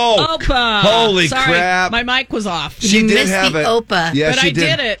Oh, Opa. Holy Sorry, crap. my mic was off. She You did missed have the it. Opa. Yeah, But she I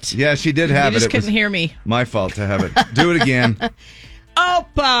did it. Yeah, she did have You just it. It was couldn't hear me. my fault to have it. Do it again.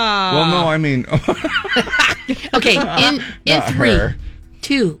 Opa. Well, no, I mean... Okay, in Not 3, her.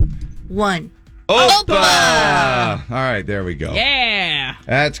 2, 1. Opa! All right, there we go. Yeah.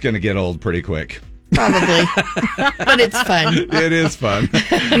 That's going to get old pretty quick. Probably. But it's fun. It is fun.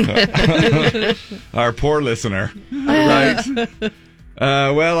 Our poor listener. Right.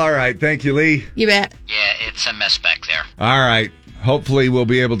 Well, all right. Thank you, Lee. You bet. Yeah, it's a mess back there. All right. Hopefully, we'll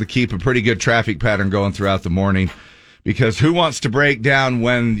be able to keep a pretty good traffic pattern going throughout the morning. Because who wants to break down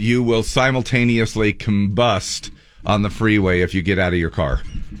when you will simultaneously combust on the freeway if you get out of your car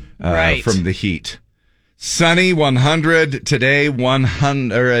Right. from the heat? Sunny, 100 today,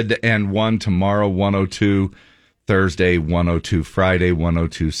 101 tomorrow, 102 Thursday, 102 Friday,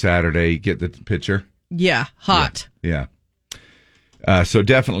 102 Saturday. Get the picture? Yeah. Hot. Yeah. So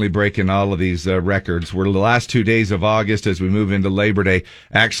definitely breaking all of these records. We're the last 2 days of August as we move into Labor Day.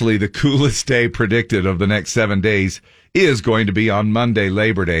 Actually, the coolest day predicted of the next 7 days is going to be on Monday,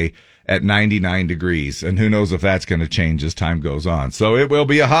 Labor Day, at 99 degrees. And who knows if that's going to change as time goes on. So it will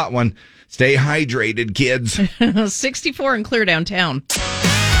be a hot one. Stay hydrated, kids. 64 and clear downtown.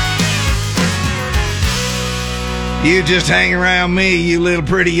 You just hang around me, you little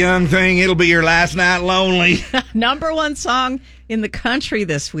pretty young thing. It'll be your last night lonely. Number one song in the country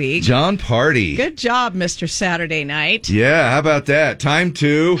this week. John Party. Good job, Mr. Saturday Night. Yeah, how about that? Time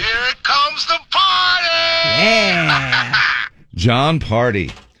to... Here it comes the party! Yeah. John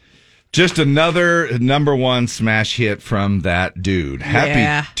Party. Just another number one smash hit from that dude. Happy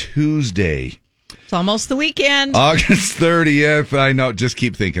Yeah. Tuesday. It's almost the weekend. August 30th. I know. Just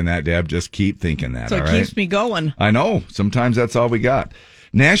keep thinking that, Deb. Just keep thinking that, so all it right? keeps me going. I know. Sometimes that's all we got.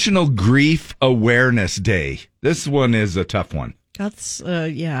 National Grief Awareness Day. This one is a tough one. That's,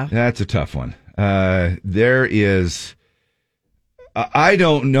 yeah. That's a tough one. There is... I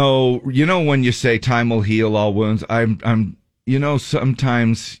don't know. You know when you say time will heal all wounds? I'm you know,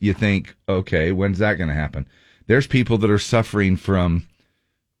 sometimes you think, okay, when's that going to happen? There's people that are suffering from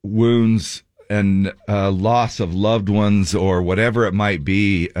wounds and loss of loved ones or whatever it might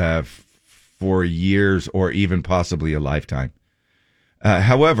be for years or even possibly a lifetime.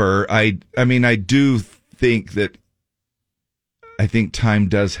 However, I do think that I think time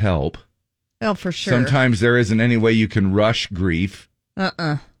does help. Oh, for sure. Sometimes there isn't any way you can rush grief.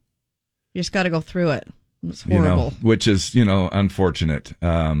 You just got to go through it. It's You horrible. know, which is, unfortunate.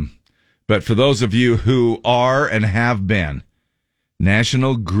 But for those of you who are and have been,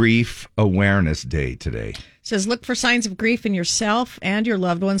 National Grief Awareness Day today. It says, look for signs of grief in yourself and your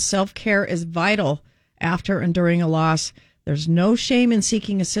loved ones. Self-care is vital after and during a loss. There's no shame in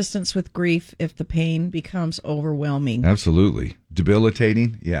seeking assistance with grief if the pain becomes overwhelming. Absolutely.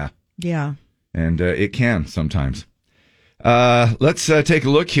 Debilitating? Yeah. Yeah. And it can sometimes. Let's take a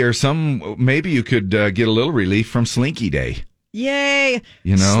look here. Maybe you could get a little relief from Slinky Day. Yay.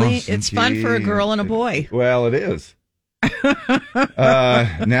 You know, It's fun for a girl and a boy. Well, it is.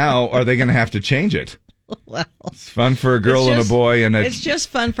 Now, are they going to have to change it? Well, It's fun for a girl and a boy, and it's just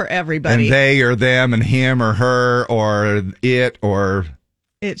fun for everybody. and they or them and him or her or it or.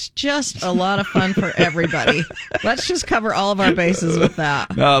 It's just a lot of fun for everybody. Let's just cover all of our bases with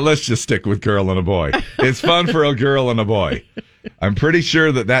that. No, let's just stick with girl and a boy. It's fun for a girl and a boy. I'm pretty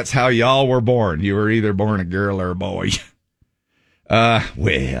sure that's how y'all were born. You were either born a girl or a boy.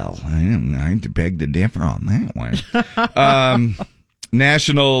 Well, I beg to differ on that one.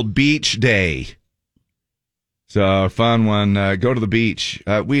 National Beach Day. So, fun one. Go to the beach.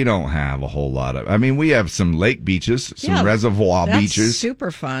 We don't have a whole lot of... we have some lake beaches, some reservoir That's beaches.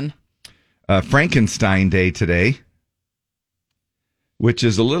 super fun. Frankenstein Day today, which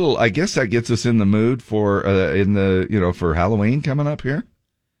is a little... I guess that gets us in the mood for for Halloween coming up here.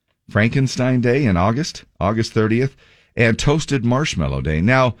 Frankenstein Day in August 30th, and Toasted Marshmallow Day.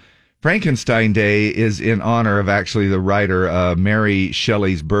 Now, Frankenstein Day is in honor of actually the writer Mary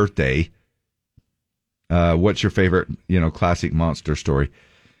Shelley's birthday. What's your favorite, classic monster story?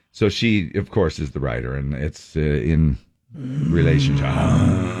 So she, of course, is the writer, and it's in relation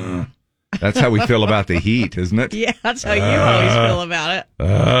to... That's how we feel about the heat, isn't it? Yeah, that's how you always feel about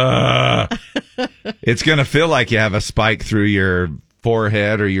it. It's going to feel like you have a spike through your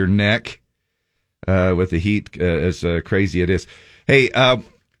forehead or your neck with the heat, as crazy it is. Hey,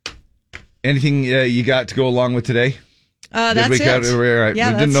 anything you got to go along with today? That's it.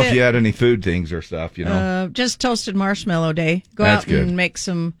 Yeah, didn't know if you had any food things or stuff, just Toasted Marshmallow Day. Go That's out good. and make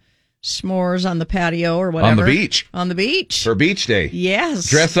some s'mores on the patio or whatever. On the beach. On the beach. For Beach Day. Yes.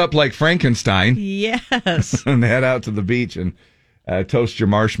 Dress up like Frankenstein. Yes. And head out to the beach and toast your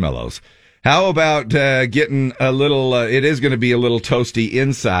marshmallows. How about getting a little, it is going to be a little toasty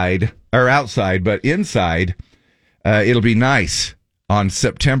inside, or outside, but inside, it'll be nice. On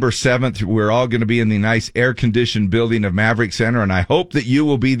September 7th, we're all going to be in the nice air-conditioned building of Maverick Center, and I hope that you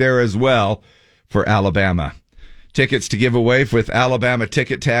will be there as well for Alabama. Tickets to give away with Alabama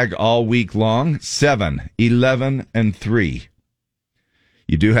Ticket Tag all week long, 7, 11, and 3.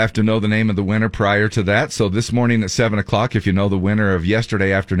 You do have to know the name of the winner prior to that, so this morning at 7 o'clock, if you know the winner of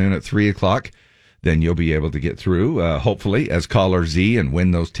yesterday afternoon at 3 o'clock, then you'll be able to get through, hopefully, as caller Z and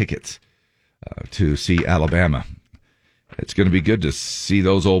win those tickets to see Alabama. It's going to be good to see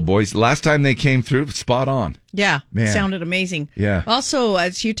those old boys. Last time they came through, spot on. Yeah, Man. Sounded amazing. Yeah. Also,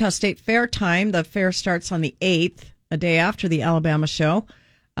 it's Utah State Fair time. The fair starts on the 8th, a day after the Alabama show,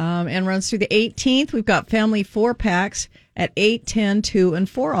 and runs through the 18th. We've got family 4-packs at 8, 10, 2, and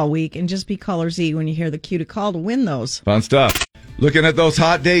 4 all week. And just be caller Z when you hear the cue to call to win those. Fun stuff. Looking at those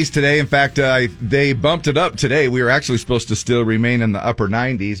hot days today. In fact, they bumped it up today. We were actually supposed to still remain in the upper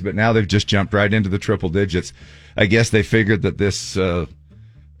 90s, but now they've just jumped right into the triple digits. I guess they figured that this,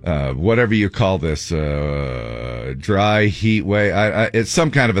 whatever you call this, dry heat wave, it's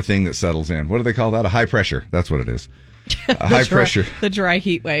some kind of a thing that settles in. What do they call that? A high pressure. That's what it is. A high pressure. The dry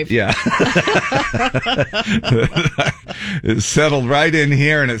heat wave. Yeah. It's settled right in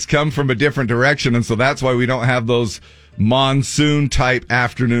here, and it's come from a different direction, and so that's why we don't have those monsoon-type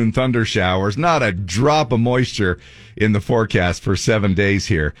afternoon thunder showers. Not a drop of moisture in the forecast for 7 days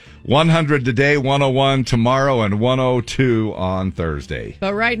here. 100 today, 101 tomorrow, and 102 on Thursday.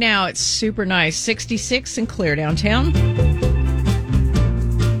 But right now, it's super nice. 66 and clear downtown.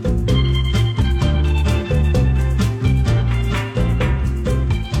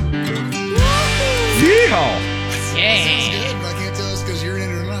 Yeehaw!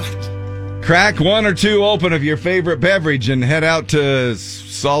 Crack one or two open of your favorite beverage and head out to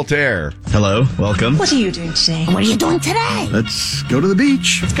Saltaire. Hello, welcome. What are you doing today? What are you doing today? Let's go to the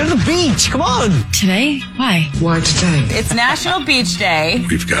beach. Let's go to the beach. Come on. Today? Why? Why today? It's National Beach Day.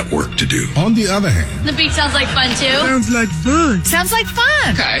 We've got work to do. On the other hand, the beach sounds like fun too. Sounds like fun. Sounds like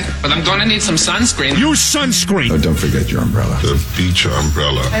fun. Okay, but I'm gonna need some sunscreen. Use sunscreen. Oh, don't forget your umbrella. The beach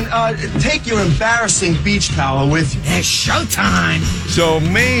umbrella. And take your embarrassing beach towel with you. It's showtime. So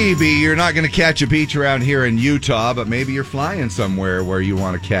maybe you're not going to catch a beach around here in Utah, but maybe you're flying somewhere where you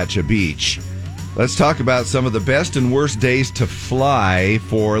want to catch a beach. Let's talk about some of the best and worst days to fly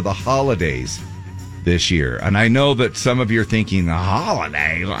for the holidays this year. And I know that some of you are thinking, the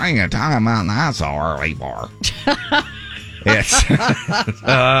holidays? I ain't talking about that so early for. Yes.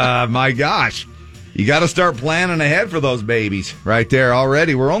 My gosh. You got to start planning ahead for those babies right there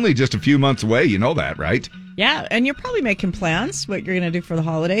already. We're only just a few months away. You know that, right? Yeah, and you're probably making plans, what you're going to do for the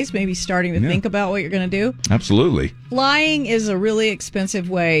holidays, maybe starting to think about what you're going to do. Absolutely. Flying is a really expensive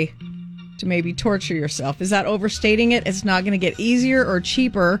way to maybe torture yourself. Is that overstating it? It's not going to get easier or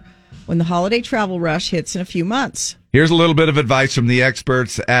cheaper when the holiday travel rush hits in a few months. Here's a little bit of advice from the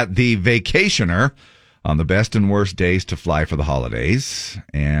experts at The Vacationer on the best and worst days to fly for the holidays,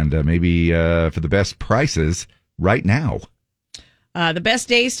 and maybe for the best prices right now. The best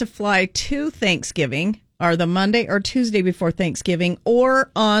days to fly to Thanksgiving are the Monday or Tuesday before Thanksgiving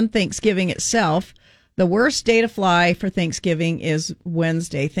or on Thanksgiving itself. The worst day to fly for Thanksgiving is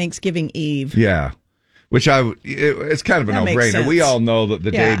Wednesday, Thanksgiving Eve. Yeah, which it's kind of a no-brainer. We all know that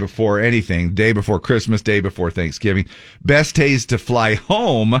the day before anything, day before Christmas, day before Thanksgiving, best days to fly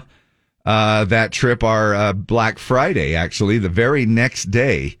home that trip are Black Friday, actually, the very next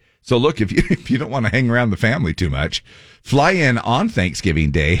day. So look, if you don't want to hang around the family too much, fly in on Thanksgiving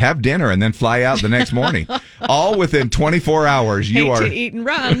Day, have dinner, and then fly out the next morning. All within 24 hours. You are to eat and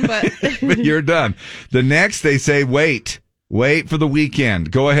run, but but you're done. The next, they say, wait for the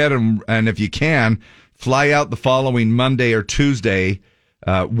weekend. Go ahead and if you can, fly out the following Monday or Tuesday.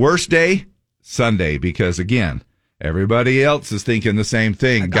 Worst day, Sunday, because again, everybody else is thinking the same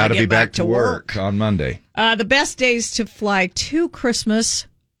thing. Got to be back to work on Monday. The best days to fly to Christmas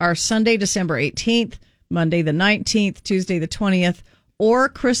are Sunday, December 18th, Monday the 19th, Tuesday the 20th, or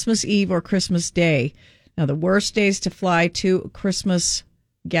Christmas Eve or Christmas Day. Now, the worst days to fly to Christmas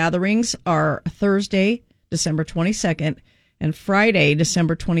gatherings are Thursday, December 22nd, and Friday,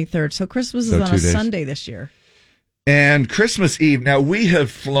 December 23rd. So Christmas is on a Sunday this year. And Christmas Eve. Now, we have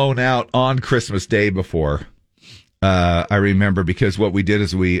flown out on Christmas Day before. I remember, because what we did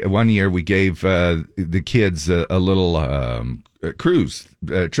is one year we gave the kids a little cruise,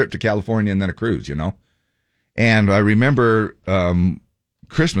 trip to California and then a cruise, you know. And I remember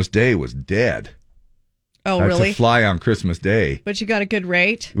Christmas Day was dead. Oh, really? To fly on Christmas Day. But you got a good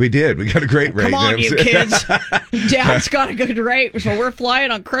rate? We did. We got a great rate. Come on, you kids. Dad's got a good rate, so we're flying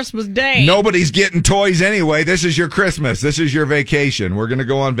on Christmas Day. Nobody's getting toys anyway. This is your Christmas. This is your vacation. We're going to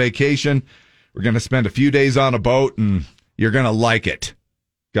go on vacation. We're going to spend a few days on a boat, and you're going to like it.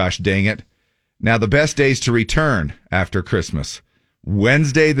 Gosh dang it. Now, the best days to return after Christmas.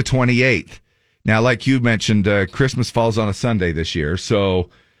 Wednesday, the 28th. Now, like you mentioned, Christmas falls on a Sunday this year, so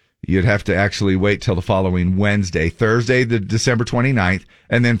you'd have to actually wait till the following Wednesday, Thursday, the December 29th,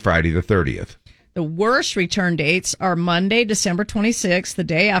 and then Friday, the 30th. The worst return dates are Monday, December 26th, the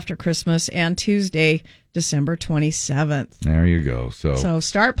day after Christmas, and Tuesday, December 27th. There you go. So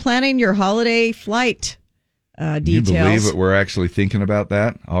start planning your holiday flight details. You believe it? We're actually thinking about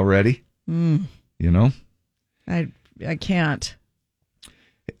that already? You know? I can't.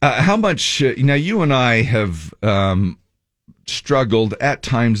 How much, now you and I have struggled at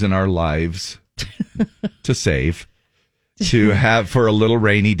times in our lives to save, to have for a little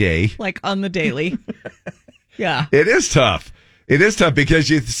rainy day. Like on the daily. Yeah. It is tough. It is tough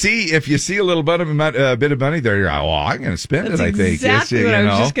because if you see a little bit of money there, you're like, well, I'm going to spend That's it, I think. exactly what I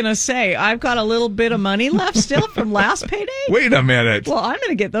was just going to say. I've got a little bit of money left still from last payday. Wait a minute. Well, I'm going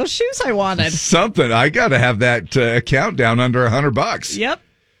to get those shoes I wanted. Something. I got to have that account down under $100. Yep.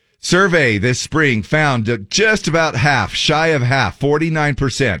 Survey this spring found that just about half, shy of half,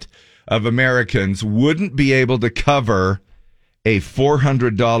 49% of Americans wouldn't be able to cover a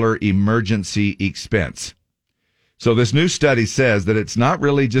 $400 emergency expense. So this new study says that it's not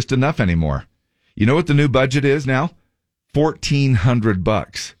really just enough anymore. You know what the new budget is now?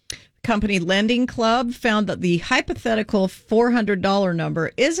 $1,400. Company Lending Club found that the hypothetical $400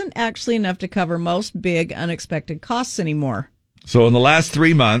 number isn't actually enough to cover most big unexpected costs anymore. So in the last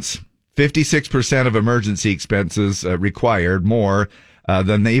 3 months, 56% of emergency expenses required more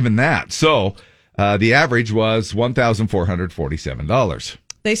than even that. So the average was $1,447.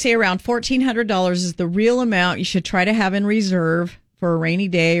 They say around $1,400 is the real amount you should try to have in reserve for a rainy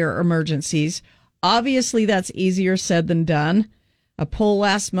day or emergencies. Obviously, that's easier said than done. A poll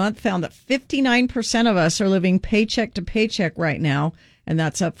last month found that 59% of us are living paycheck to paycheck right now, and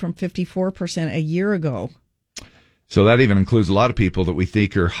that's up from 54% a year ago. So that even includes a lot of people that we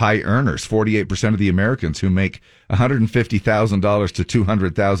think are high earners. 48% of the Americans who make $150,000 to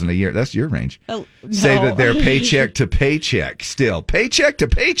 $200,000 a year. That's your range. Oh, no. Say that they're paycheck to paycheck still. Paycheck to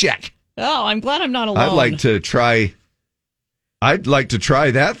paycheck. Oh, I'm glad I'm not alone. I'd like to try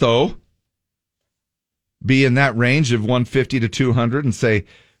that though. Be in that range of 150 to 200 and say,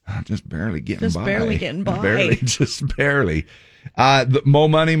 just barely getting by. Just barely getting by. Barely, just barely. More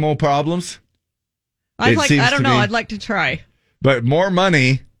money, more problems. I don't know. I'd like to try. But more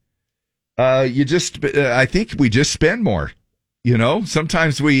money, I think we just spend more. You know,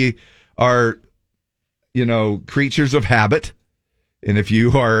 sometimes we are, creatures of habit. And if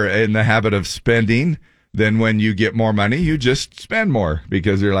you are in the habit of spending, then when you get more money, you just spend more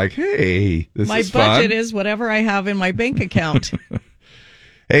because you're like, hey, this is fun. My budget is whatever I have in my bank account.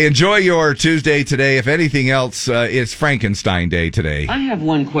 Hey, enjoy your Tuesday today. If anything else, it's Frankenstein Day today. I have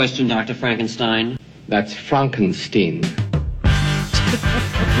one question, Dr. Frankenstein. That's Frankenstein.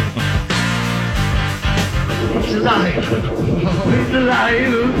 It's alive. It's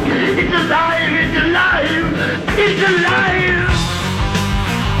alive. It's alive. It's alive. It's alive.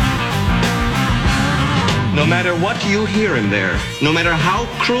 No matter what you hear in there, no matter how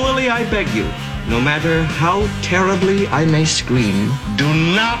cruelly I beg you, no matter how terribly I may scream, do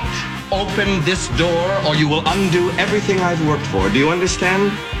not open this door or you will undo everything I've worked for. Do you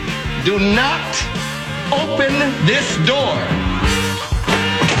understand? Do not open this door.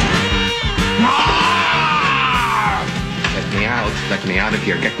 Let me out. Let me out of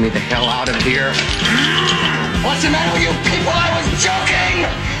here. Get me the hell out of here. What's the matter with you people? I was joking.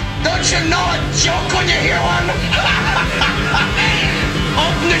 Don't you know a joke when you hear one?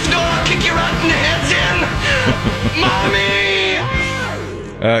 Open this door, I'll kick your rotten heads in. Mommy!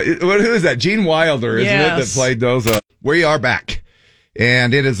 Who is that? Gene Wilder, isn't it, that played those? We are back.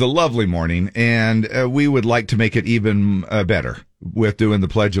 And it is a lovely morning, and we would like to make it even better with doing the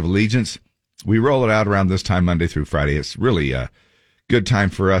Pledge of Allegiance. We roll it out around this time, Monday through Friday. It's really a good time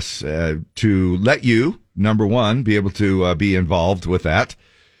for us to let you, number one, be able to be involved with that,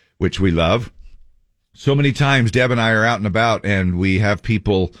 which we love. So many times, Deb and I are out and about, and we have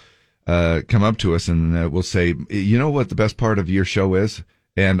people come up to us and will say, you know what the best part of your show is?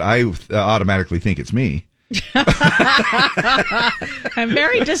 And I automatically think it's me. And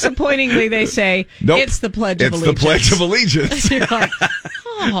very disappointingly, they say, nope, it's the Pledge of Allegiance. It's the Pledge of Allegiance. You're like,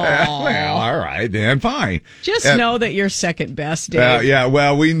 Well, all right, then, fine. Just know that you're second best, Dave. Yeah,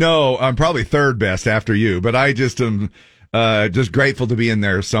 well, we know I'm probably third best after you, but I just am just grateful to be in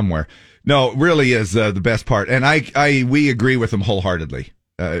there somewhere. No, it really is the best part. And we agree with them wholeheartedly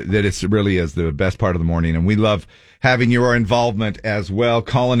that it really is the best part of the morning. And we love having your involvement as well.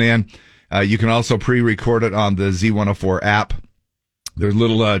 Calling in. You can also pre-record it on the Z104 app. There's a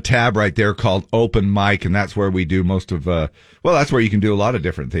little tab right there called Open Mic, and that's where we do most of, that's where you can do a lot of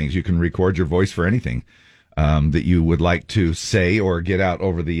different things. You can record your voice for anything that you would like to say or get out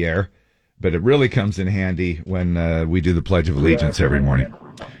over the air. But it really comes in handy when we do the Pledge of Allegiance every morning.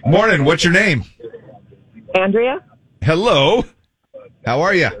 Morning, what's your name? Andrea. Hello. How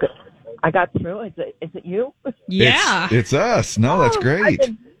are you? I got through. Is it you? Yeah. It's us. No, that's great. I've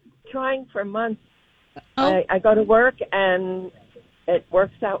been trying for months. I go to work and it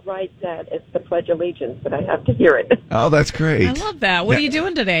works out right that it's the Pledge of Allegiance, but I have to hear it. Oh, that's great. I love that. What are you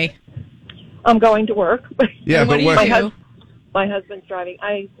doing today? I'm going to work. Yeah, but what do you do? My husband's driving.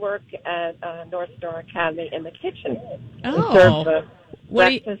 I work at North Star Academy in the kitchen. Oh. Serve the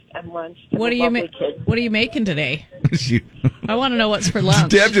breakfast and lunch to the lovely kids. What are you making today? I want to know what's for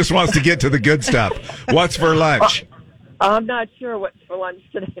lunch. Deb just wants to get to the good stuff. What's for lunch? I'm not sure what's for lunch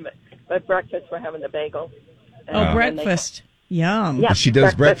today, but breakfast we're having the bagel. Breakfast. Yum. Yeah, she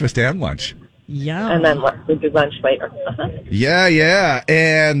does breakfast and lunch. Yum. And then we do lunch later. Yeah.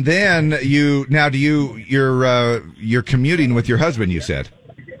 And then you're commuting with your husband, you said?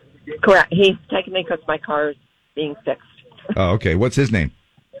 Correct. He's taking me because my car is being fixed. Oh, okay. What's his name?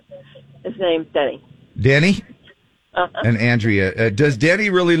 His name's Denny. Denny? And Andrea. Does Denny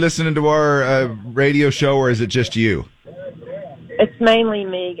really listen to our radio show, or is it just you? It's mainly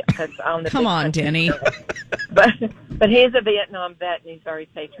me because I'm the Come on, Denny. But he's a Vietnam vet and he's very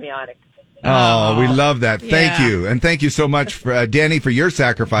patriotic. Oh, we love that. Thank Yeah. you. And thank you so much, for, Danny, for your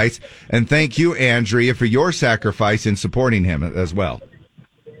sacrifice. And thank you, Andrea, for your sacrifice in supporting him as well.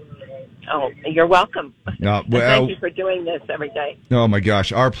 Oh, you're welcome. Well, thank you for doing this every day. Oh, my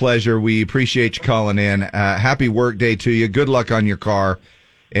gosh. Our pleasure. We appreciate you calling in. Happy work day to you. Good luck on your car.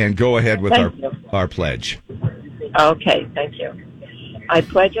 And go ahead with our pledge. Okay, thank you. I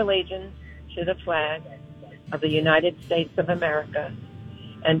pledge allegiance to the flag of the United States of America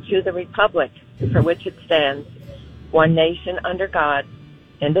and to the republic for which it stands, one nation under God,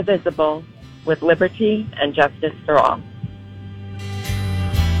 indivisible, with liberty and justice for all.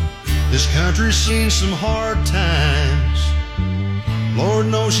 This country's seen some hard times. Lord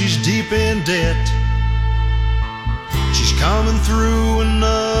knows she's deep in debt. She's coming through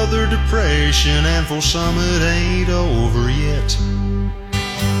another depression, and for some it ain't over yet.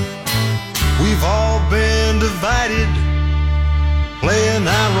 We've all been divided, playing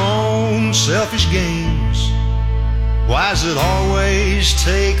our own selfish games. Why does it always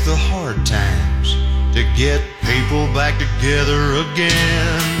take the hard times to get people back together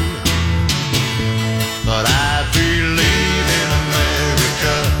again? But I believe in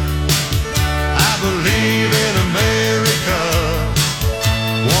America. I believe in America.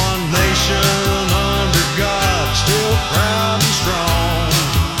 One nation under God, still proud and strong.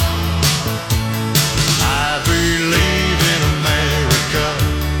 I believe in America.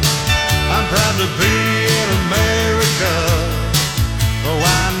 I'm proud to be in America. Oh,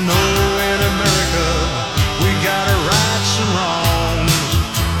 I know in America we got our rights and wrongs.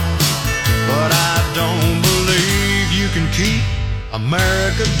 But I don't believe you can keep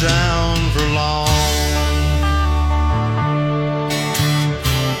America down for long.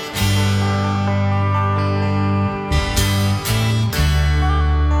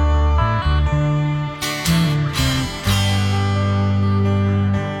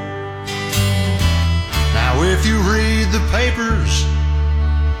 Now if you read the papers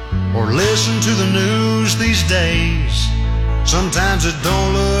or listen to the news these days, sometimes it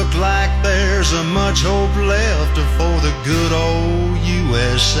don't look like there's a much hope left for the good old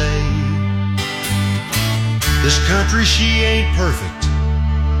USA. This country, she ain't perfect.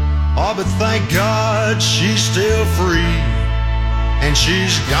 Oh, but thank God she's still free. And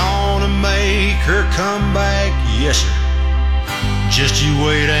she's gonna make her comeback, yes sir. Just you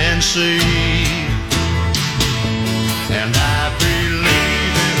wait and see. And I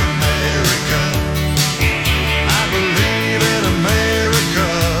believe in America. I believe in America.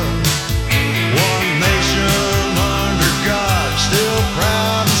 One nation under God, still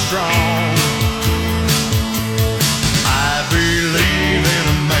proud and strong. I believe in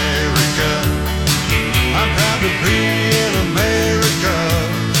America. I'm proud to be in America.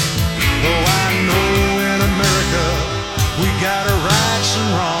 Though I know in America we got our rights and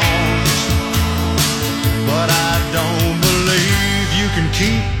wrongs. But I don't believe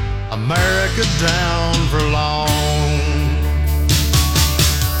America down for long.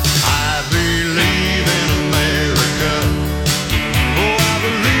 I believe in America. Oh, I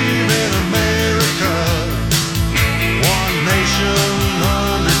believe in America. One nation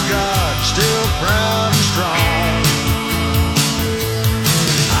under God, still proud and strong.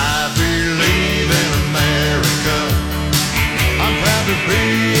 I believe in America. I'm proud to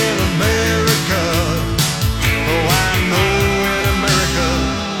be in America. Oh, I know in America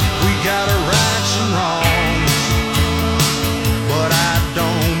we got our rights and wrongs, but I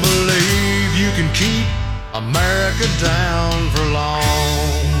don't believe you can keep America down for long.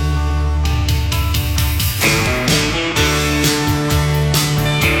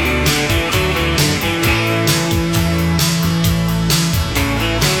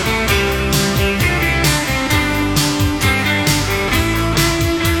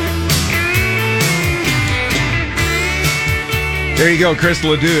 There you go, Chris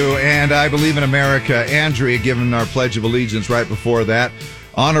Ledoux, and I Believe in America. Andrea giving our Pledge of Allegiance right before that.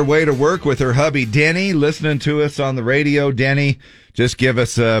 On her way to work with her hubby, Denny, listening to us on the radio. Denny, just give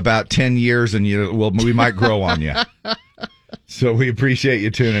us about 10 years and we might grow on you. So we appreciate you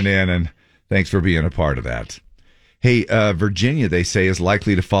tuning in, and thanks for being a part of that. Hey, Virginia, they say, is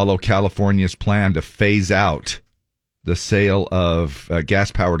likely to follow California's plan to phase out the sale of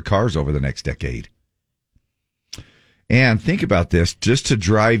gas-powered cars over the next decade. And think about this, just to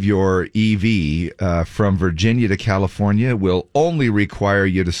drive your EV from Virginia to California will only require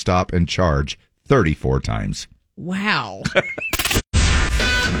you to stop and charge 34 times. Wow.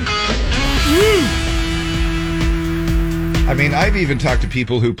 I mean, I've even talked to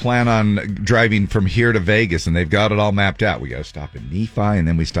people who plan on driving from here to Vegas, and they've got it all mapped out. We got to stop in Nephi, and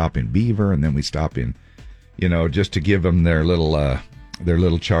then we stop in Beaver, and then we stop in, just to give them their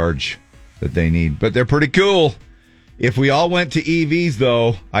little charge that they need. But they're pretty cool. If we all went to EVs,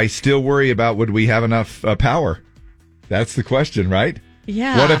 though, I still worry about would we have enough power? That's the question, right?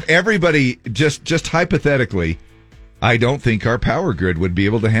 Yeah. What if everybody, just hypothetically, I don't think our power grid would be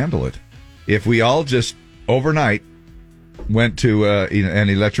able to handle it. If we all just overnight went to an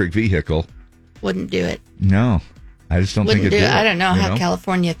electric vehicle. Wouldn't do it. No, I just don't think it'd do it. I don't know how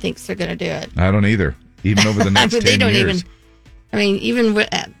California thinks they're going to do it. I don't either. Even over the next 10 they don't years. even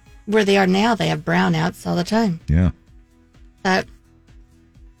where they are now, they have brownouts all the time. Yeah.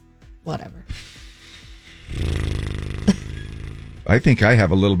 Whatever. I think I have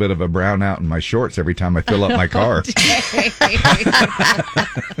a little bit of a brownout in my shorts every time I fill up my car.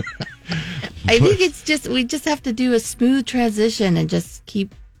 I think it's we just have to do a smooth transition and just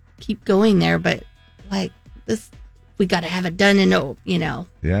keep going there. But like this, we got to have it done in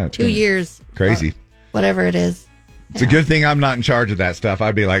 2 years. Crazy. Whatever it is. It's a good thing I'm not in charge of that stuff.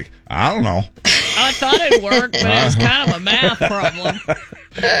 I'd be like, I don't know. I thought it'd work, but it's kind of a math problem.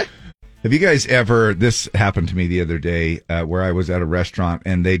 Have you guys ever, this happened to me the other day where I was at a restaurant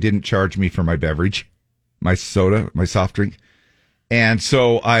and they didn't charge me for my beverage, my soda, my soft drink. And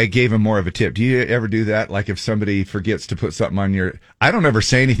so I gave them more of a tip. Do you ever do that? Like if somebody forgets to put something on your, I don't ever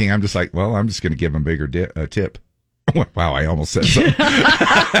say anything. I'm just like, well, I'm just going to give them a bigger tip. Wow, I almost said something.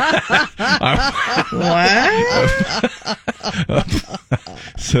 What?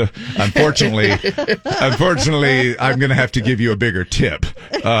 So, unfortunately, I'm going to have to give you a bigger tip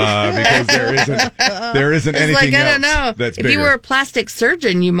because there isn't it's anything like, I else don't know. that's if bigger. you were a plastic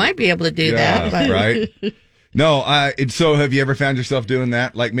surgeon, you might be able to do that. But. Right? No, so have you ever found yourself doing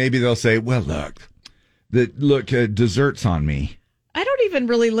that? Like maybe they'll say, well, look, dessert's on me. I don't even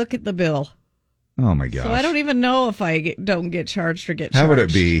really look at the bill. Oh, my gosh. So I don't even know if I don't get charged or get charged. How would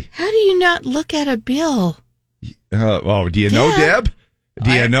it be? How do you not look at a bill? Do you know Deb?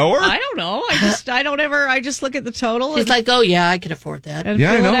 Do you know her? I don't know. I just look at the total. She's like, oh, yeah, I can afford that. And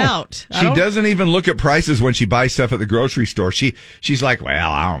fill it out. She doesn't even look at prices when she buys stuff at the grocery store. She's like,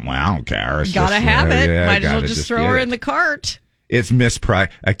 well, I don't care. It's gotta just, have it. Yeah, Might as well just throw her in the cart. It's mispriced.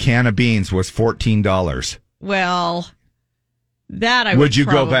 A can of beans was $14. Well, that would you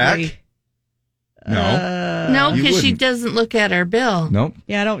go back? No, because she doesn't look at her bill. Nope.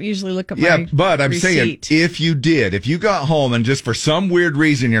 Yeah, I don't usually look at my but I'm receipt. saying if you got home and just for some weird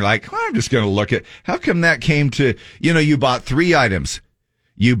reason you're like, well, I'm just going to look at, how come that came to, you bought 3 items.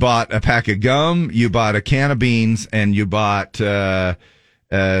 You bought a pack of gum, you bought a can of beans, and you bought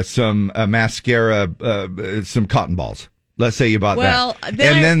some mascara, some cotton balls. Let's say you bought that.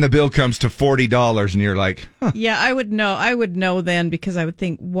 Then the bill comes to $40 and you're like, huh. Yeah, I would know then because I would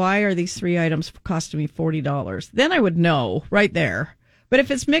think, why are these 3 items costing me $40? Then I would know right there. But if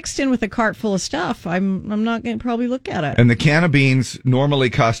it's mixed in with a cart full of stuff, I'm not going to probably look at it. And the can of beans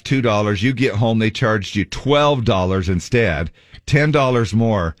normally cost $2. You get home, they charged you $12 instead, $10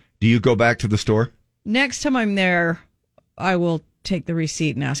 more. Do you go back to the store? Next time I'm there, I will take the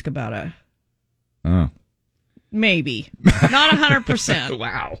receipt and ask about it. Oh. Maybe. Not 100%.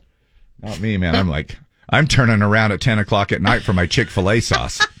 Wow. Not me, man. I'm turning around at 10 o'clock at night for my Chick-fil-A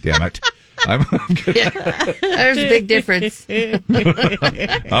sauce. Damn it. There's a big difference. You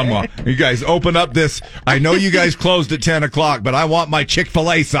guys open up this. I know you guys closed at 10 o'clock, but I want my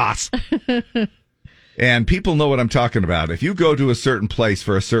Chick-fil-A sauce. And people know what I'm talking about. If you go to a certain place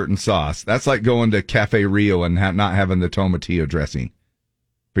for a certain sauce, that's like going to Cafe Rio and not having the tomatillo dressing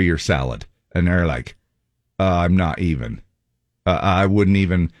for your salad. And they're like, I'm not even. I wouldn't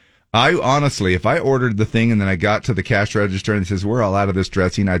even. I honestly, if I ordered the thing and then I got to the cash register and it says, we're all out of this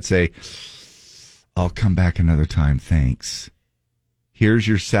dressing, I'd say, I'll come back another time. Thanks. Here's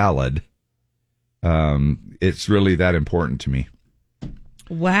your salad. It's really that important to me.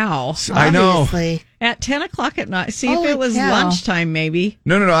 Wow. I know. Obviously. At 10 o'clock at night. See, if it was lunchtime, maybe.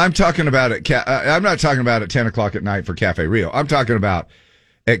 No. I'm talking about I'm not talking about at 10 o'clock at night for Cafe Rio. I'm talking about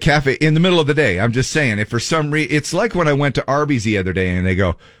at cafe in the middle of the day. I'm just saying, if for some reason, it's like when I went to Arby's the other day and they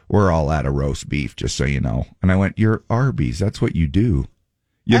go, we're all out of roast beef, just so you know. And I went, you're Arby's. That's what you do.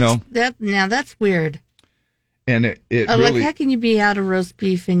 Now that's weird. And it really, like, how can you be out of roast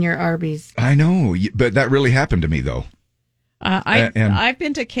beef in your Arby's? I know, but that really happened to me though. I've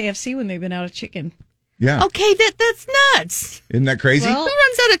been to KFC when they've been out of chicken. Yeah. Okay, that's nuts. Isn't that crazy? Who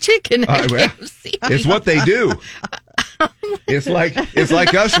runs out of chicken at KFC? It's what they do. It's like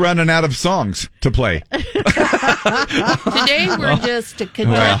us running out of songs to play. Today we're just a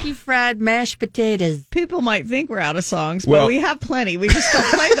Kentucky Fried mashed potatoes. People might think we're out of songs, but we have plenty. We just don't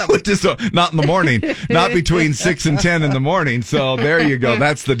play them. Not in the morning. Not between 6 and 10 in the morning. So there you go.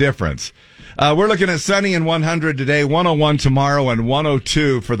 That's the difference. We're looking at sunny and 100 today, 101 tomorrow, and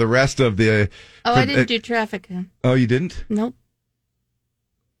 102 for the rest of the... I didn't do traffic. Oh, you didn't? Nope.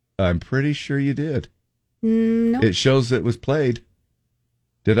 I'm pretty sure you did. No. It shows it was played.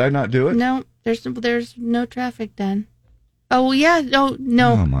 Did I not do it? No, there's no traffic done. Oh, yeah. No.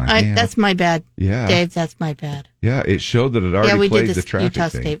 Oh, that's my bad. Yeah. Dave, that's my bad. Yeah, it showed that it already played the traffic Utah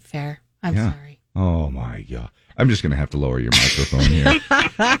thing. State Fair. I'm sorry. Oh, my God. I'm just going to have to lower your microphone here.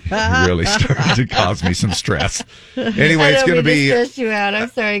 You're really starting to cause me some stress. Anyway, it's going to be... stress you out. I'm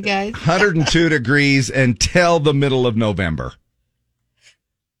sorry, guys. 102 degrees until the middle of November.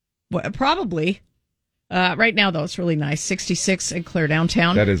 Well, probably. Right now, though, it's really nice. 66 in Clear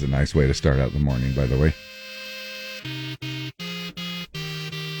downtown. That is a nice way to start out the morning, by the way.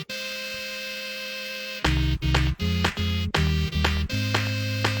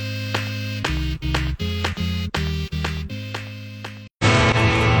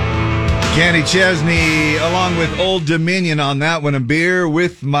 Kenny Chesney, along with Old Dominion on that one, and beer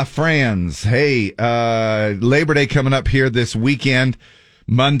with my friends. Hey, Labor Day coming up here this weekend.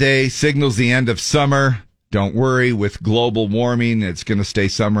 Monday signals the end of summer. Don't worry, with global warming, it's going to stay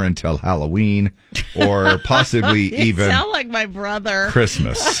summer until Halloween, or possibly even sound like my brother.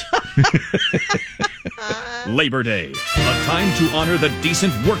 Christmas. Labor Day, a time to honor the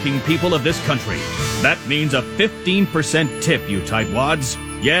decent working people of this country. That means a 15% tip, you tightwads.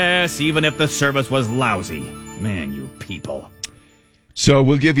 Yes, even if the service was lousy. Man, you people. So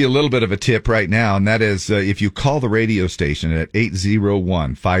we'll give you a little bit of a tip right now, and that is if you call the radio station at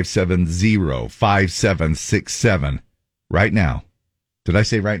 801-570-5767 right now. Did I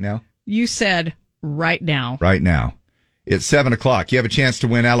say right now? You said right now. Right now. It's 7 o'clock. You have a chance to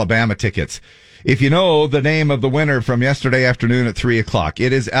win Alabama tickets. If you know the name of the winner from yesterday afternoon at 3 o'clock,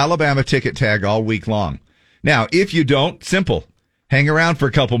 it is Alabama ticket tag all week long. Now, if you don't, simple. Hang around for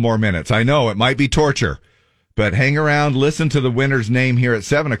a couple more minutes. I know it might be torture, but hang around, listen to the winner's name here at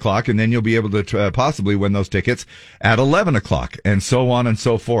 7 o'clock, and then you'll be able to possibly win those tickets at 11 o'clock, and so on and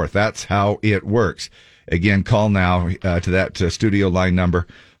so forth. That's how it works. Again, call now to that studio line number.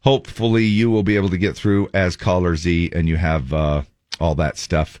 Hopefully you will be able to get through as caller Z, and you have all that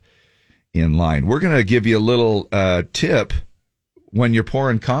stuff in line. We're going to give you a little tip when you're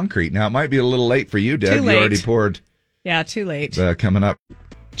pouring concrete. Now, it might be a little late for you, Deb. Too late. You already poured. Yeah, too late. Coming up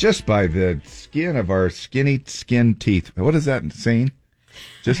just by the skin of our skinny skin teeth. What is that saying?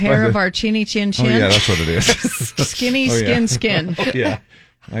 Just hair of our chinny chin chin. Oh, yeah, that's what it is. Skinny skin. Oh, yeah.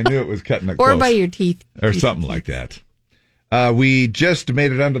 I knew it was cutting it or close. By your teeth. Or something like that. We just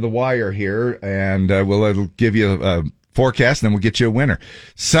made it under the wire here, and we'll give you a forecast, and then we'll get you a winner.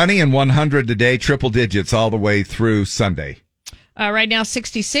 Sunny and 100 today, triple digits all the way through Sunday. Right now,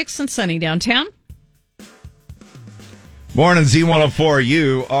 66 and sunny downtown. Morning, Z104.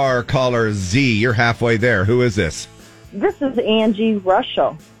 You are caller Z. You're halfway there. Who is this? This is Angie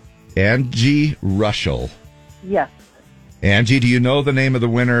Russell. Angie Russell. Yes. Angie, do you know the name of the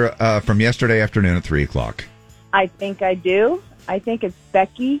winner from yesterday afternoon at 3 o'clock? I think I do. I think it's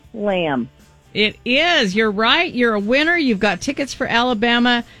Becky Lamb. It is. You're right. You're a winner. You've got tickets for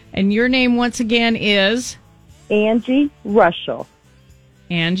Alabama, and your name once again is Angie Russell.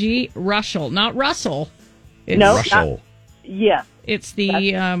 Angie Russell, not Russell. It's No, Russell. Yeah. It's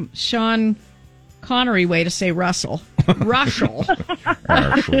the Sean Connery way to say Russell. Russell.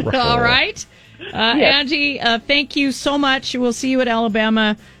 All right. Yes. Angie, thank you so much. We'll see you at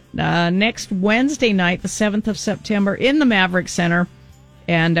Alabama next Wednesday night, the 7th of September, in the Maverick Center.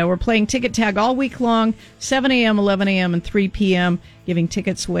 And we're playing Ticket Tag all week long, 7 a.m., 11 a.m., and 3 p.m., giving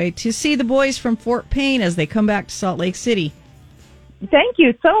tickets away to see the boys from Fort Payne as they come back to Salt Lake City. Thank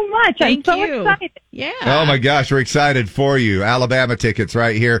you so much. Thank I'm so you. excited. Yeah. Oh, my gosh. We're excited for you. Alabama tickets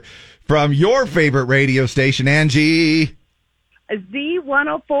right here from your favorite radio station, Angie.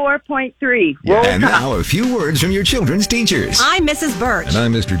 Z104.3. And now a few words from your children's teachers. I'm Mrs. Birch. And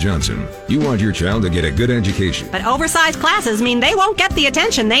I'm Mr. Johnson. You want your child to get a good education. But oversized classes mean they won't get the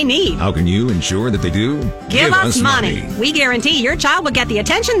attention they need. How can you ensure that they do? Give us money. We guarantee your child will get the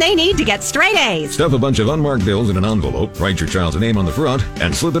attention they need to get straight A's. Stuff a bunch of unmarked bills in an envelope, write your child's name on the front,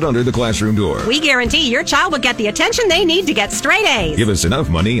 and slip it under the classroom door. We guarantee your child will get the attention they need to get straight A's. Give us enough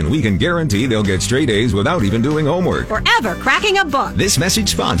money and we can guarantee they'll get straight A's without even doing homework. Forever cracking a book. This message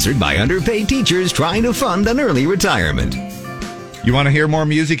sponsored by underpaid teachers trying to fund an early retirement. You want to hear more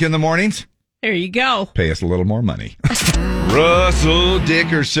music in the mornings? There you go. Pay us a little more money. Russell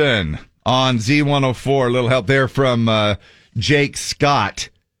Dickerson on Z104. A little help there from Jake Scott.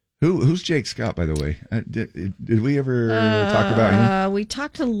 Who's Jake Scott, by the way? Did we ever talk about him? We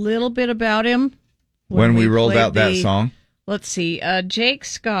talked a little bit about him when we rolled out that song. Let's see. Jake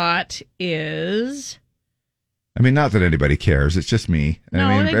Scott is... I mean, not that anybody cares. It's just me. No,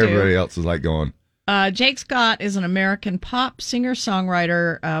 I mean, they everybody do. else is like going... Jake Scott is an American pop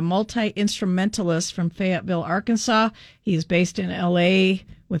singer-songwriter, multi-instrumentalist from Fayetteville, Arkansas. He's based in L.A.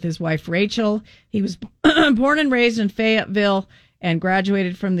 with his wife, Rachel. He was born and raised in Fayetteville and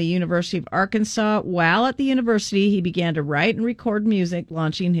graduated from the University of Arkansas. While at the university, he began to write and record music,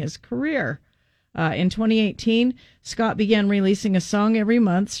 launching his career. In 2018, Scott began releasing a song every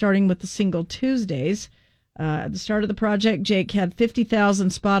month, starting with the single Tuesdays. At the start of the project, Jake had 50,000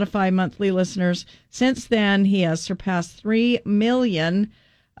 Spotify monthly listeners. Since then, he has surpassed 3 million.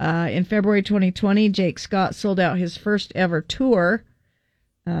 In February 2020, Jake Scott sold out his first ever tour.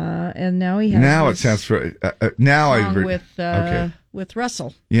 And now he has now it sounds for now song with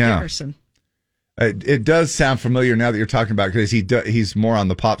Russell Dickerson. It does sound familiar now that you're talking about it, because he's more on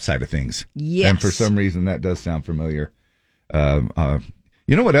the pop side of things. Yes. And for some reason, that does sound familiar. You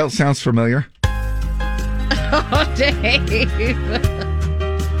know what else sounds familiar? Oh, Dave.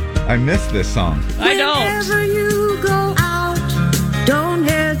 I missed this song. I don't. Whenever you go out, don't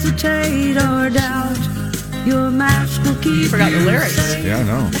hesitate or doubt. Your mask will keep Forgot the you lyrics. safe Yeah, I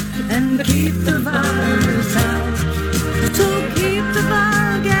know. and keep the virus out. So keep the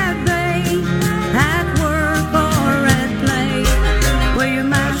bug at bay, at work or at play. Wear your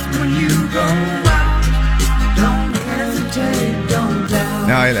mask when you go out. Don't hesitate, don't doubt.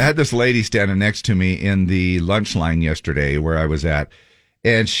 Now, I had this lady standing next to me in the lunch line yesterday where I was at,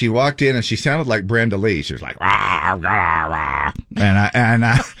 and she walked in and she sounded like Brenda Lee. She was like, rah, rah, rah.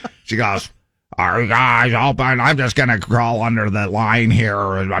 And she goes, "Are you guys open? I'm just going to crawl under the line here.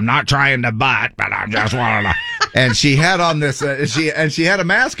 I'm not trying to butt, but I just want to." And she had on this, she had a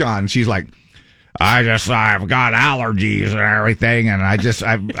mask on. She's like, I've got allergies and everything, and I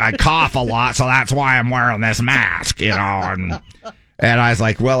cough a lot, so that's why I'm wearing this mask, you know. And I was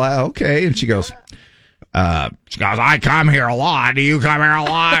like, well, okay. And she goes, I come here a lot. Do you come here a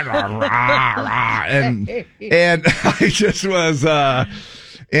lot? and I just was,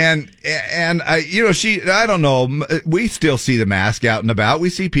 and I, you know, I don't know. We still see the mask out and about.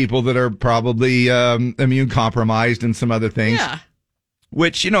 We see people that are probably immune compromised and some other things,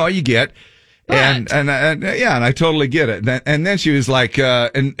 which, you know, you get. And I totally get it. And then she was like,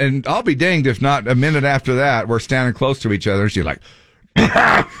 and I'll be danged if not a minute after that, we're standing close to each other. She's like, and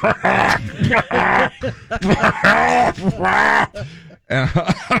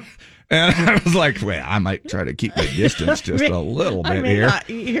I was like, well, I might try to keep my distance just a little bit here. Not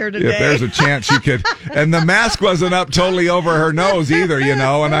eat here today. If there's a chance you could. And the mask wasn't up totally over her nose either, you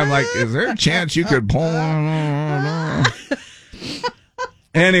know. And I'm like, is there a chance you could pull?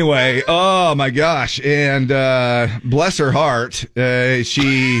 Anyway, oh my gosh. And bless her heart,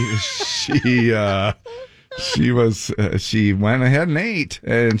 she went ahead and ate,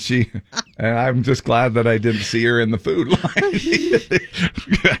 and I'm just glad that I didn't see her in the food line.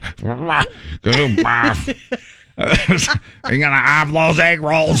 Are you going to have those egg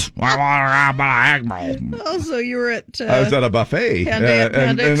rolls? I want to have my egg roll. Oh, so you were at... I was at a buffet.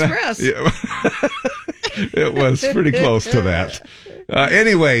 Panda Express. It was pretty close to that.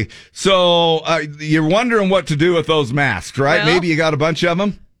 Anyway, so you're wondering what to do with those masks, right? Well, maybe you got a bunch of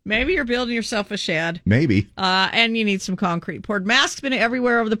them? Maybe you're building yourself a shed. Maybe. And you need some concrete poured. Masks been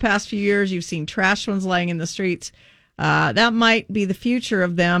everywhere over the past few years. You've seen trash ones laying in the streets. That might be the future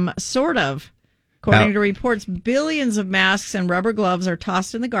of them, sort of. According to reports, billions of masks and rubber gloves are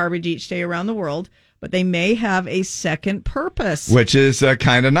tossed in the garbage each day around the world, but they may have a second purpose. Which is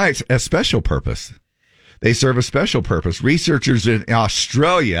kind of nice, a special purpose. They serve a special purpose. Researchers in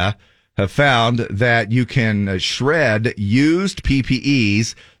Australia have found that you can shred used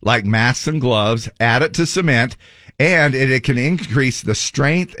PPEs like masks and gloves, add it to cement, and it can increase the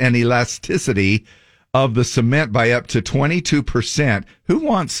strength and elasticity of the cement by up to 22%. Who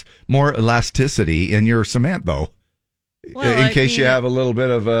wants more elasticity in your cement, though? Well, in case you have a little bit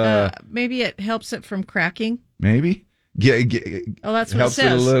of... maybe it helps it from cracking. Maybe. That's what helps it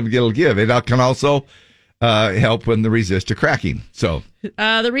says. It'll give. It can also help when the resist to cracking. So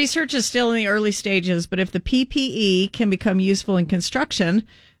the research is still in the early stages, but if the PPE can become useful in construction,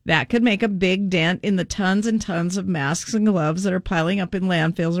 that could make a big dent in the tons and tons of masks and gloves that are piling up in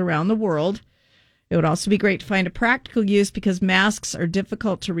landfills around the world. It would also be great to find a practical use because masks are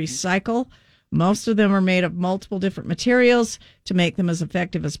difficult to recycle. Most of them are made of multiple different materials to make them as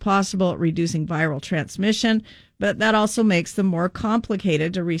effective as possible at reducing viral transmission, but that also makes them more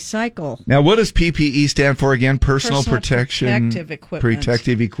complicated to recycle. Now, what does PPE stand for again? Personal protection,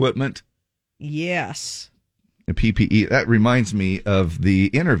 protective equipment. Yes. The PPE. That reminds me of the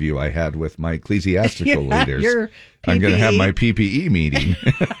interview I had with my ecclesiastical leaders. I'm going to have my PPE meeting.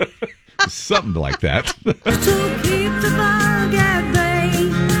 Something like that. To keep the bug at bay,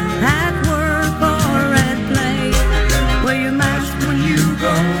 at work or at play, wear your mask when you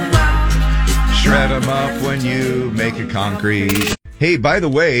go out. Shred them up when you make a concrete. Hey, by the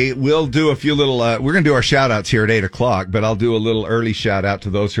way, we'll do a few little, we're going to do our shout outs here at 8 o'clock, but I'll do a little early shout out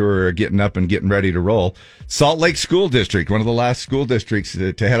to those who are getting up and getting ready to roll. Salt Lake School District, one of the last school districts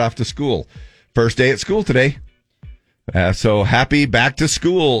to head off to school. First day at school today. So happy back to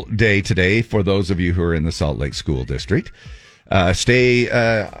school day today for those of you who are in the Salt Lake School District. Stay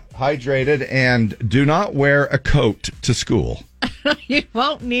hydrated and do not wear a coat to school. You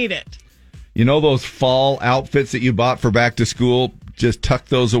won't need it. You know those fall outfits that you bought for back to school? Just tuck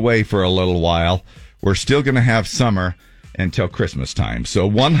those away for a little while. We're still going to have summer until Christmas time. So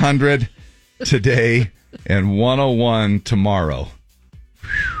 100 today and 101 tomorrow.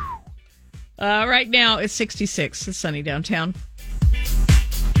 Right now, it's 66. It's sunny downtown.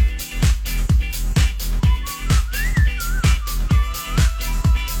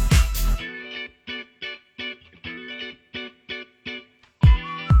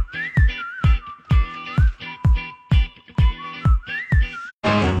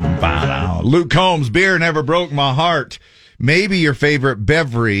 Luke Combs, beer never broke my heart. Maybe your favorite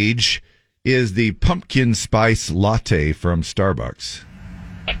beverage is the pumpkin spice latte from Starbucks.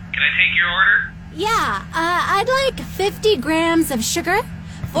 Can I take your order? Yeah, I'd like 50 grams of sugar,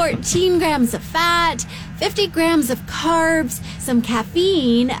 14 grams of fat, 50 grams of carbs, some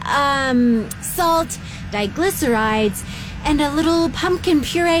caffeine, salt, diglycerides, and a little pumpkin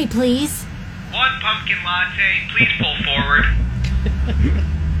puree, please. One pumpkin latte. Please pull forward.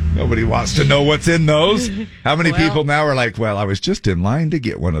 Nobody wants to know what's in those. How many people now are like, well, I was just in line to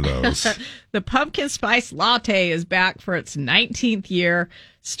get one of those. The pumpkin spice latte is back for its 19th year.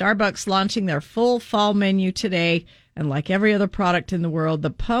 Starbucks launching their full fall menu today. And like every other product in the world, the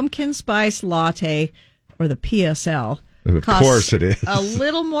pumpkin spice latte, or the PSL, of course it is, a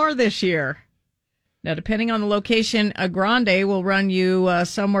little more this year. Now, depending on the location, a grande will run you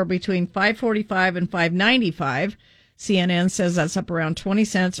somewhere between $5.45 and $5.95. CNN says that's up around 20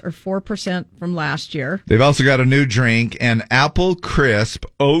 cents or 4% from last year. They've also got a new drink, an apple crisp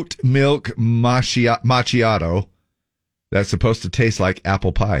oat milk macchiato that's supposed to taste like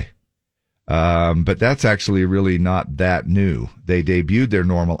apple pie. But that's actually really not that new. They debuted their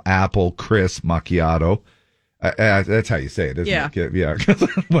normal apple crisp macchiato. That's how you say it, isn't it? Yeah.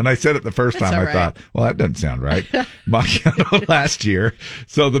 When I said it the first time, I thought, well, that doesn't sound right. Macchiato last year.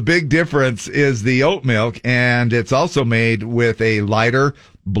 So the big difference is the oat milk, and it's also made with a lighter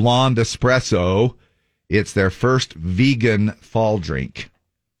blonde espresso. It's their first vegan fall drink.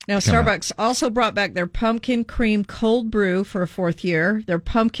 Now, Starbucks also brought back their pumpkin cream cold brew for a fourth year, their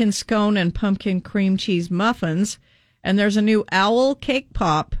pumpkin scone and pumpkin cream cheese muffins, and there's a new owl cake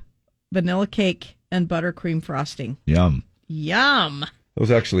pop, vanilla cake, and buttercream frosting. Yum. Yum. Those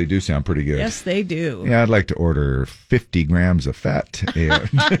actually do sound pretty good. Yes, they do. Yeah, I'd like to order 50 grams of fat. Yeah.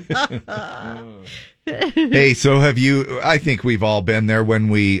 Hey, so have you, I think we've all been there when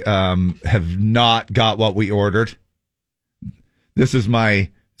we have not got what we ordered. This is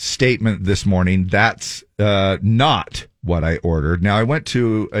my statement this morning. That's not what I ordered. Now, I went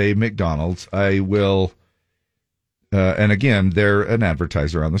to a McDonald's. I will, and again, they're an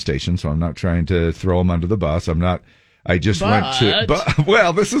advertiser on the station, so I'm not trying to throw them under the bus. I just went to,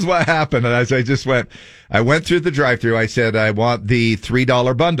 well, this is what happened. And as I went through the drive-thru. I said, I want the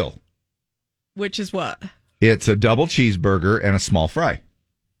 $3 bundle. Which is what? It's a double cheeseburger and a small fry.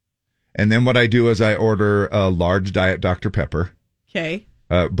 And then what I do is I order a large Diet Dr. Pepper. Okay.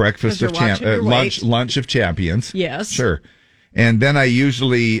 Breakfast of lunch of champions. Yes. Sure. And then I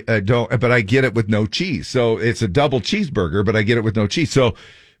usually don't, but I get it with no cheese. So it's a double cheeseburger, but I get it with no cheese. So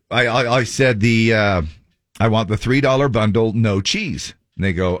I said I want the $3 bundle, no cheese. And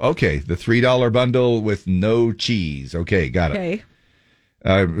they go, okay, the $3 bundle with no cheese. Okay, got it. Okay.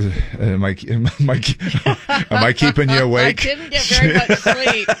 Am I keeping you awake? I didn't get very much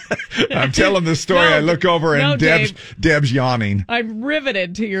sleep. I'm telling the story. I look over and Deb's yawning. I'm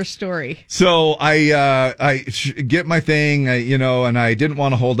riveted to your story. So I get my thing, and I didn't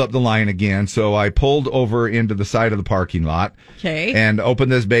want to hold up the line again. So I pulled over into the side of the parking lot. Okay. And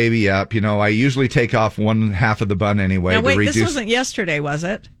opened this baby up. I usually take off one half of the bun anyway. Now, wait, to reduce. This wasn't yesterday, was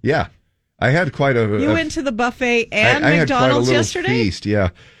it? Yeah. I had quite a... You went to the buffet and I McDonald's had quite a little yesterday? Feast, yeah.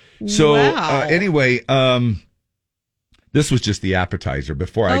 So, wow. Anyway, this was just the appetizer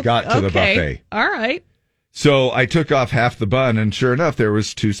before I got to the buffet. All right. So I took off half the bun, and sure enough, there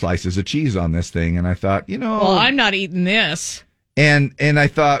was 2 slices of cheese on this thing, and I thought, Well, I'm not eating this. And I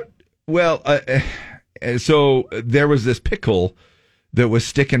thought, well, so there was this pickle that was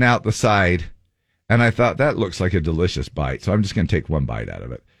sticking out the side, and I thought, that looks like a delicious bite, so I'm just going to take one bite out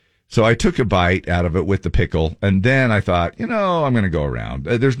of it. So I took a bite out of it with the pickle, and then I thought, I'm going to go around.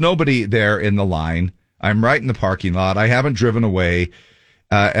 There's nobody there in the line. I'm right in the parking lot. I haven't driven away,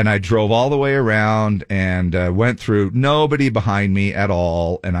 and I drove all the way around and went through. Nobody behind me at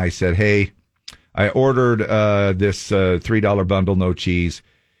all, and I said, hey, I ordered this $3 bundle, no cheese.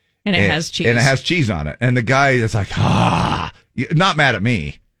 And it has cheese. And it has cheese on it. And the guy is like, not mad at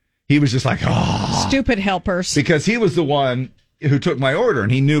me. He was just like, Stupid helpers. Because he was the one who took my order,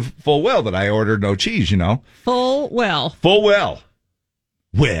 and he knew full well that I ordered no cheese, Full well.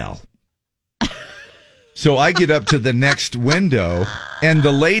 Well. So I get up to the next window, and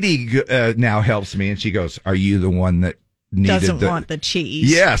the lady now helps me, and she goes, are you the one that doesn't want the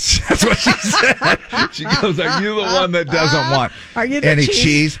cheese? Yes, that's what she said. She goes, are you the one that doesn't want any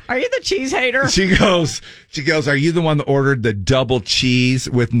cheese? Are you the cheese hater? She goes, are you the one that ordered the double cheese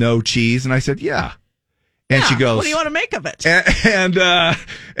with no cheese? And I said, yeah. And she goes, what do you want to make of it? And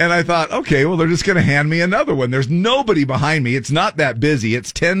I thought, okay, well, they're just going to hand me another one. There's nobody behind me. It's not that busy.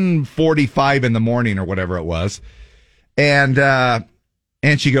 It's 10:45 in the morning or whatever it was. And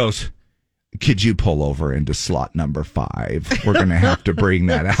she goes, could you pull over into slot number 5? We're going to have to bring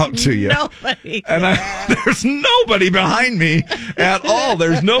that out to you. Nobody. And there's nobody behind me at all.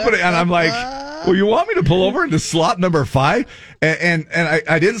 There's nobody. And I'm like, well, you want me to pull over into slot number 5? And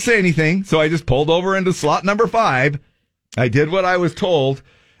I didn't say anything, so I just pulled over into slot number 5. I did what I was told,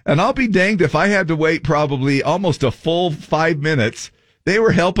 and I'll be danged if I had to wait probably almost a full 5 minutes. They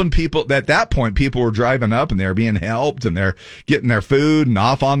were helping people. At that point, people were driving up, and they were being helped, and they're getting their food and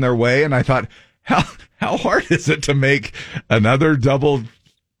off on their way. And I thought, how hard is it to make another double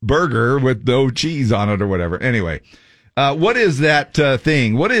burger with no cheese on it or whatever? Anyway, what is that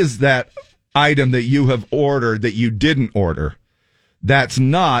thing? What is that item that you have ordered that you didn't order? That's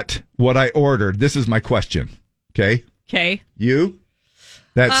not what I ordered. This is my question. Okay? Okay. You?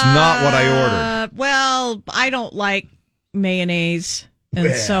 That's not what I ordered. Well, I don't like mayonnaise.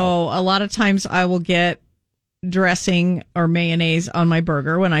 And so a lot of times I will get dressing or mayonnaise on my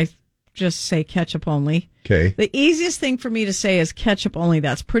burger when I just say ketchup only. Okay. The easiest thing for me to say is ketchup only.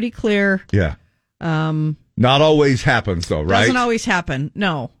 That's pretty clear. Yeah. Not always happens, though, right? Doesn't always happen.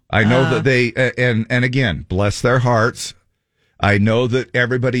 No. I know that they, and again, bless their hearts, I know that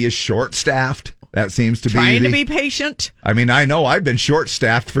everybody is short-staffed. That seems to be trying to be patient. I mean, I know I've been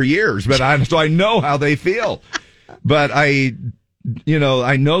short-staffed for years, but so I know how they feel. But I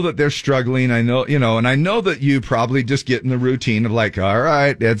know that they're struggling. I know, and I know that you probably just get in the routine of like, all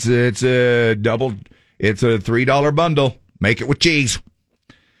right, it's a $3 bundle. Make it with cheese.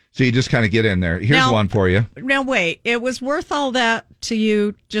 So you just kind of get in there. Here's one for you. Now wait, it was worth all that to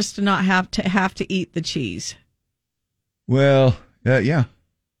you just to not have to eat the cheese. Well, yeah.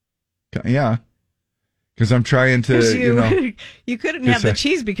 Because Because I'm trying to, you couldn't have the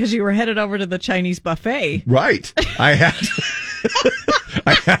cheese because you were headed over to the Chinese buffet. Right. I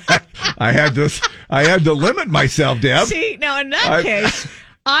had to limit myself, Deb. See, now in that case,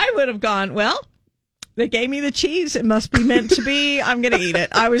 I would have gone, well, they gave me the cheese. It must be meant to be. I'm going to eat it.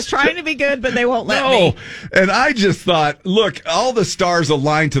 I was trying to be good, but they won't let me. And I just thought, look, all the stars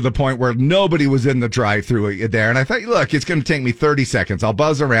aligned to the point where nobody was in the drive-thru there. And I thought, look, it's going to take me 30 seconds. I'll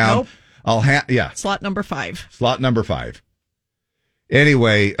buzz around. Nope. Slot number 5. Slot number 5.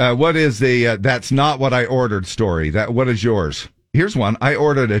 Anyway, what is the that's not what I ordered story? What is yours? Here's one. I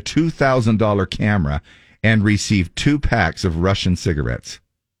ordered a $2,000 camera and received 2 packs of Russian cigarettes.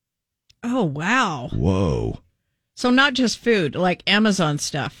 Oh, wow. Whoa. So not just food, like Amazon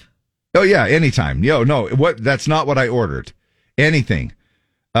stuff. Oh, yeah, anytime. That's not what I ordered. Anything.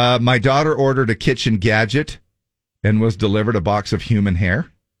 My daughter ordered a kitchen gadget and was delivered a box of human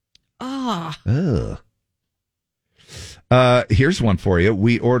hair. Ugh. Here's one for you.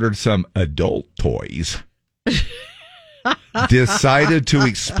 We ordered some adult toys. Decided to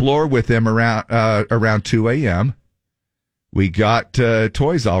explore with them around 2 a.m. We got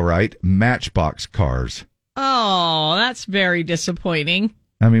toys all right. Matchbox cars. Oh, that's very disappointing.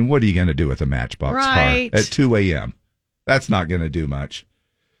 I mean, what are you going to do with a Matchbox car Right. at 2 a.m.? That's not going to do much.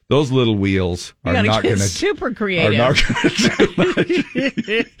 Those little wheels You are gotta not get going to super creative. Are not going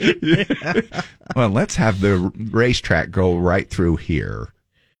to do much. Well, let's have the racetrack go right through here.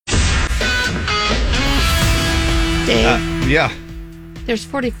 Dave, yeah. there's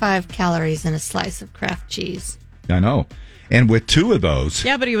 45 calories in a slice of Kraft cheese. I know. And with 2 of those,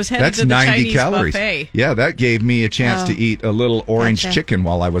 Yeah, but he was headed that's to the 90 Chinese calories. buffet. Yeah, that gave me a chance to eat a little orange Gotcha. chicken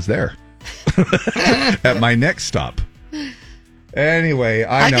while I was there at my next stop. Anyway,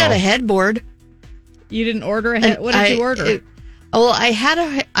 I know. got a headboard. You didn't order a head. What did you order?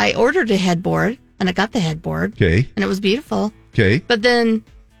 I ordered a headboard, and I got the headboard. Okay. And it was beautiful. Okay. But then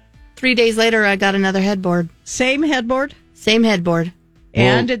 3 days later, I got another headboard. Same headboard? Same headboard.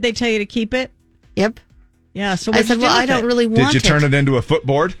 And did they tell you to keep it? Yep. Yeah. So I what'd you said, do well, with I don't it? really want Did you turn it into a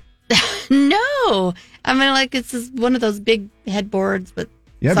footboard? No. I mean, like, it's just one of those big headboards, but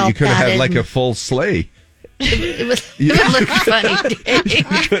Yeah, it's but all you could have had padded like and- a full sleigh. It would look funny, Dave.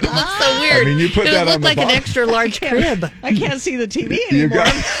 It would look so weird. I mean, you put it that would on look the like an bottom. extra large crib. I can't see the TV You anymore.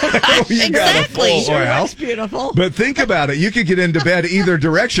 got, you got a Exactly. full Sure, well. That's beautiful. But think about it. You could get into bed either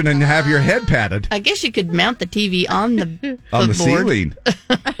direction and have your head padded I guess you could mount the TV on the on the footboard. ceiling.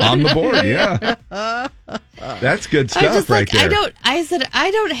 On the board, yeah. That's good I stuff was just right like, there. I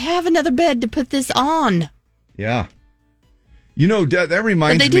don't have another bed to put this on. Yeah. You know, that But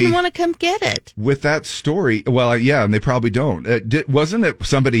reminds they me. didn't want to come get it. With that story, well, yeah, and they probably don't. Wasn't it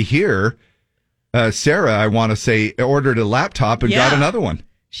somebody here, Sarah, I want to say, ordered a laptop and got Yeah. another one?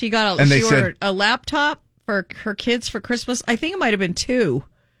 She got And they she said- ordered a laptop for her kids for Christmas. I think it might have been 2.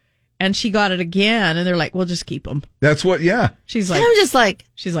 And she got it again, and they're like, "We'll just keep them." That's what, yeah. She's And like, I'm just like,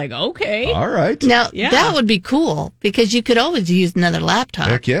 "Okay, All right. now Yeah. that would be cool because you could always use another laptop.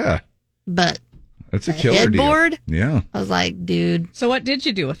 Heck yeah. But That's a a killer headboard? deal. Yeah. I was like, dude, So what did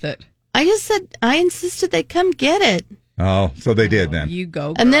you do with it? I just said I insisted they come get it. Oh, so they did then. You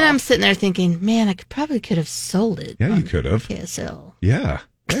go, And then girl. I'm sitting there thinking, man, I could have sold it. Yeah, you on could have. KSL. Yeah.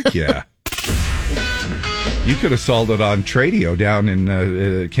 Heck yeah. You could have sold it on Tradio down in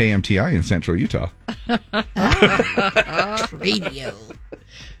KMTI in Central Utah. Radio.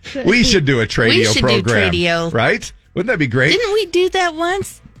 We should do a Tradio We should do program. Tradio. Right? Wouldn't that be great? Didn't we do that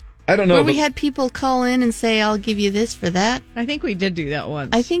once? I don't know. Where we but- had people call in and say, I'll give you this for that. I think we did do that once.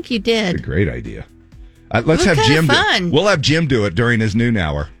 I think you did. It's a great idea. Let's It have was Jim kinda do fun. We'll have Jim do it during his noon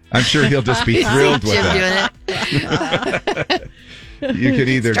hour. I'm sure he'll just be thrilled with Jim that. doing it. You could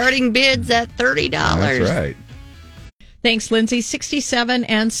either. Starting bids at $30. That's right. Thanks, Lindsay. 67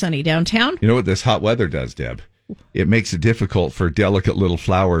 and sunny downtown. You know what this hot weather does, Deb? It makes it difficult for delicate little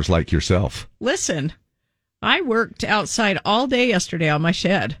flowers like yourself. Listen, I worked outside all day yesterday on my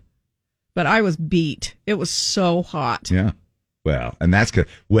shed, but I was beat. It was so hot. Yeah. Well, and that's good.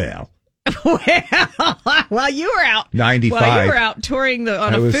 Well, Well, you were out. 95. Well, you were out touring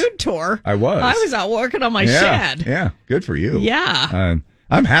on a food tour. I was. I was out working on my yeah, shed. Yeah. Good for you. Yeah.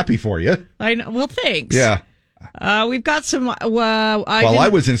 I'm happy for you. I know. Well, thanks. Yeah. We've got some. I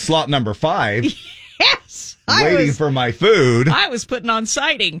was in slot number 5. Yes. Waiting for my food. I was putting on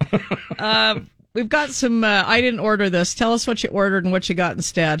siding. We've got some. I didn't order this. Tell us what you ordered and what you got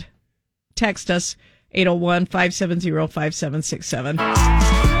instead. Text us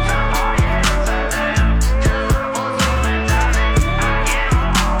 801-570-5767.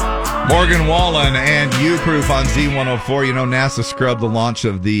 Morgan Wallen and U-Proof on Z104. You know, NASA scrubbed the launch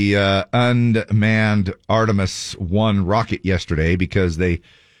of the unmanned Artemis 1 rocket yesterday because they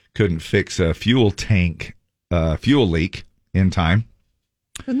couldn't fix a fuel leak in time.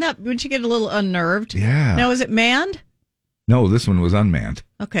 Wouldn't you get a little unnerved? Yeah. Now, is it manned? No, this one was unmanned.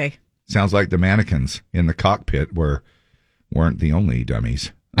 Okay. Sounds like the mannequins in the cockpit weren't the only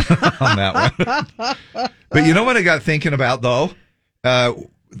dummies on that one. But you know what I got thinking about, though?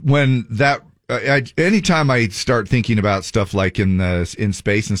 Anytime I start thinking about stuff like in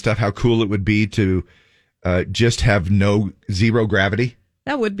space and stuff, how cool it would be to just have zero gravity.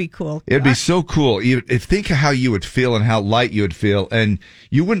 That would be cool. It'd be so cool. Think of how you would feel and how light you would feel, and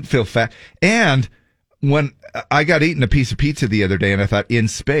you wouldn't feel fat. And when I got eating a piece of pizza the other day, and I thought, in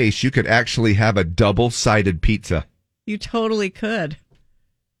space, you could actually have a double-sided pizza. You totally could.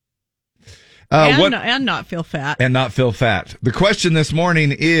 And not feel fat. And not feel fat. The question this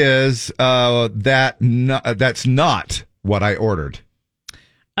morning is that's not what I ordered.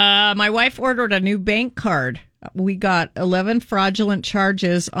 My wife ordered a new bank card. We got 11 fraudulent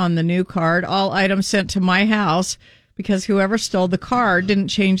charges on the new card, all items sent to my house because whoever stole the card didn't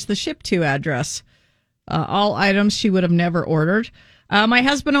change the ship-to address. All items she would have never ordered. My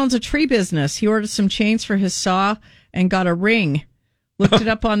husband owns a tree business. He ordered some chains for his saw and got a ring. Looked it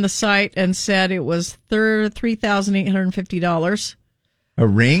up on the site and said it was $3,850. A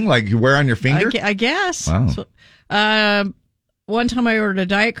ring like you wear on your finger? I guess. Wow. So, one time I ordered a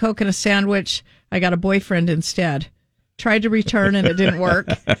Diet Coke and a sandwich. I got a boyfriend instead. Tried to return and it didn't work.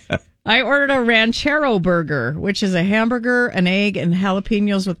 I ordered a ranchero burger, which is a hamburger, an egg, and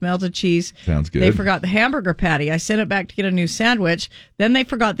jalapenos with melted cheese. Sounds good. They forgot the hamburger patty. I sent it back to get a new sandwich. Then they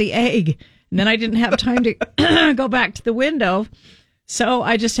forgot the egg. And then I didn't have time to go back to the window. So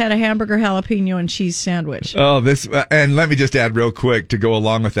I just had a hamburger, jalapeno, and cheese sandwich. Oh, and let me just add real quick to go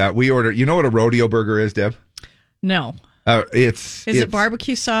along with that. We ordered, you know what a rodeo burger is, Deb? No. Is it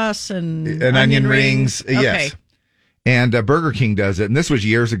barbecue sauce and onion rings? Okay. Yes. And Burger King does it. And this was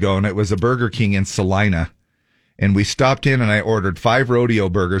years ago, and it was a Burger King in Salina. And we stopped in and I ordered 5 rodeo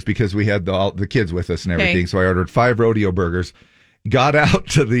burgers because we had the kids with us and everything. Okay. So I ordered 5 rodeo burgers. Got out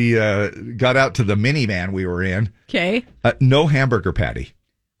to the minivan we were in. Okay. No hamburger patty.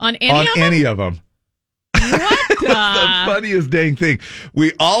 On any of them? What the funniest dang thing.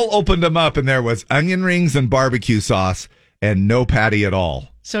 We all opened them up and there was onion rings and barbecue sauce and no patty at all.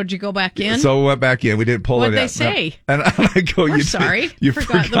 So did you go back in? So we went back in. We didn't pull What'd it out. they say? And I go, We're sorry. You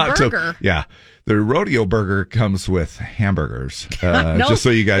forgot the burger. Yeah. The rodeo burger comes with hamburgers. Just so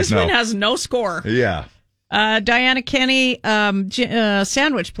you guys know. This one has no score. Yeah. Diana Kenny,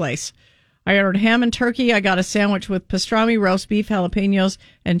 sandwich place. I ordered ham and turkey. I got a sandwich with pastrami, roast beef, jalapenos,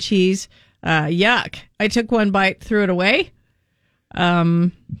 and cheese. Yuck. I took one bite, threw it away.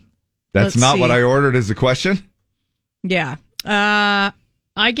 That's not what I ordered is the question? Yeah. I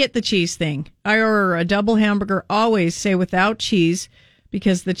get the cheese thing. I order a double hamburger, always say without cheese,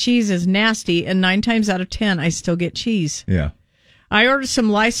 because the cheese is nasty, and 9 times out of 10, I still get cheese. Yeah. I ordered some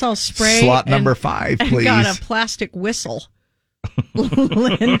Lysol spray. Slot number 5, please. And got a plastic whistle.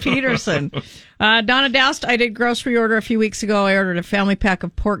 Lynn Peterson. Donna Doust, I did grocery order a few weeks ago. I ordered a family pack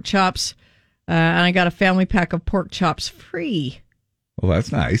of pork chops, and I got a family pack of pork chops free. Well,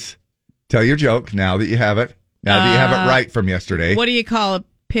 that's nice. Tell your joke now that you have it. Now that you have it right from yesterday. What do you call a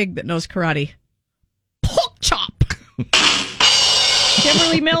pig that knows karate? Pork chop.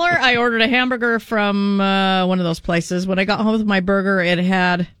 Kimberly Miller, I ordered a hamburger from one of those places. When I got home with my burger, it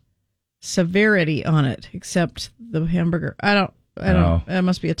had severity on it, except the hamburger. I don't. It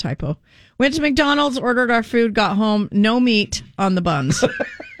must be a typo. Went to McDonald's, ordered our food, got home, no meat on the buns.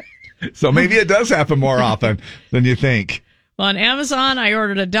 So maybe it does happen more often than you think. Well, on Amazon, I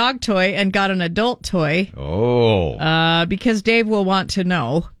ordered a dog toy and got an adult toy. Oh. Because Dave will want to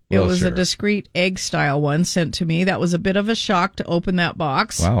know. It was sure. a discreet egg-style one sent to me. That was a bit of a shock to open that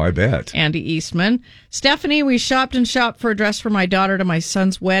box. Wow, I bet. Andy Eastman. Stephanie, we shopped for a dress for my daughter to my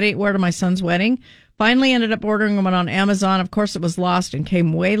son's wedding. Finally ended up ordering one on Amazon. Of course, it was lost and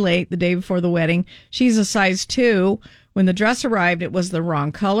came way late the day before the wedding. She's a size 2. When the dress arrived, it was the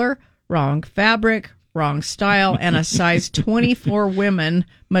wrong color, wrong fabric, wrong style, and a size 24 women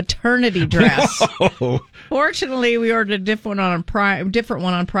maternity dress. Whoa. Fortunately, we ordered a different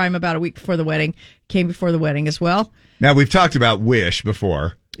one on Prime about a week before the wedding. Came before the wedding as well. Now, we've talked about Wish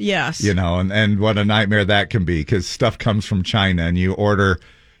before. Yes. You know, and what a nightmare that can be because stuff comes from China and you order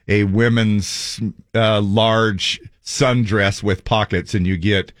a women's large sundress with pockets and you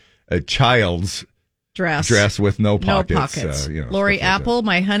get a child's dress with no pockets. Lori Apple,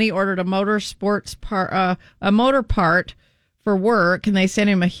 my honey, ordered a motor part for work, and they sent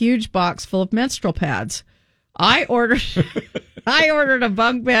him a huge box full of menstrual pads. I ordered a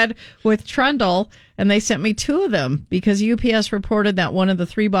bunk bed with trundle, and they sent me 2 of them because UPS reported that one of the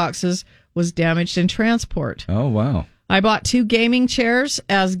 3 boxes was damaged in transport. Oh, wow. I bought 2 gaming chairs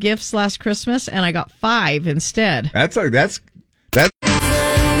as gifts last Christmas, and I got 5 instead. That's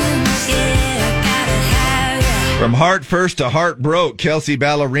from heart first to heart broke. Kelsey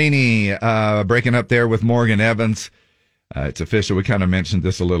Ballerini breaking up there with Morgan Evans. It's official. We kind of mentioned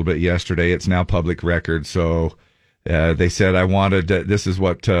this a little bit yesterday. It's now public record. So they said, I wanted, this is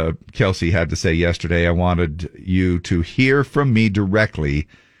what Kelsey had to say yesterday. I wanted you to hear from me directly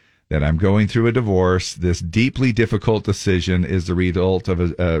that I'm going through a divorce. This deeply difficult decision is the result of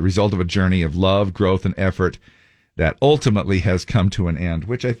a journey of love, growth, and effort that ultimately has come to an end,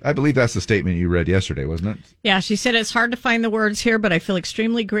 which I believe that's the statement you read yesterday, wasn't it? Yeah, she said, it's hard to find the words here, but I feel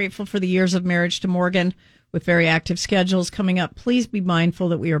extremely grateful for the years of marriage to Morgan. With very active schedules coming up, please be mindful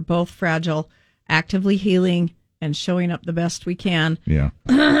that we are both fragile, actively healing, and showing up the best we can. Yeah.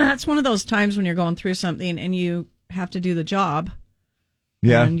 That's one of those times when you're going through something and you have to do the job.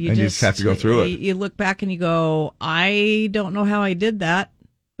 Yeah, and you just have to go through it. You look back and you go, I don't know how I did that,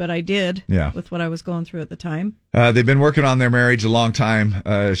 but I did with what I was going through at the time. They've been working on their marriage a long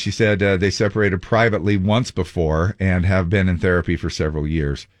time. She said they separated privately once before and have been in therapy for several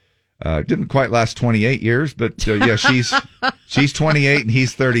years. Didn't quite last 28 years, but yeah, she's 28 and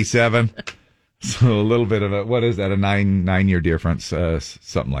he's 37. So a little bit of a, what is that, a nine-year difference,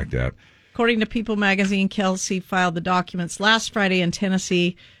 something like that. According to People magazine, Kelsey filed the documents last Friday in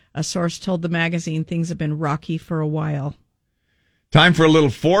Tennessee. A source told the magazine things have been rocky for a while. Time for a little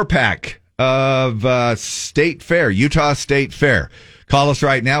 4-pack of State Fair, Utah State Fair. Call us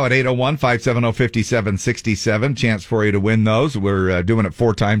right now at 801-570-5767. Chance for you to win those. We're doing it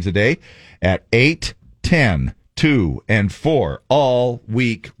 4 times a day at 8, 10, 2, and 4 all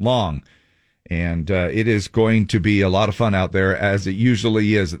week long. And it is going to be a lot of fun out there, as it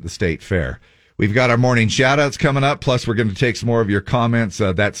usually is at the State Fair. We've got our morning shout-outs coming up, plus we're going to take some more of your comments.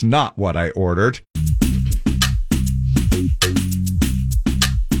 That's not what I ordered.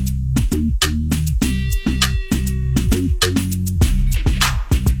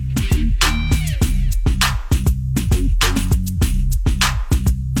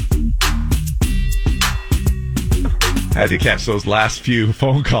 Had to catch those last few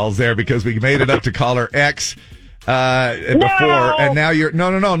phone calls there because we made it up to caller X before, and now you're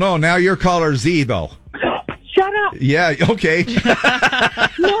no. Now you're caller Z though. Shut up. Yeah. Okay.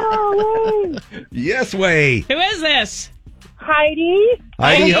 No way. Yes, way. Who is this? Heidi.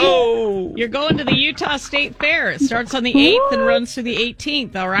 Heidi ho. You're going to the Utah State Fair. It starts on the 8th and runs through the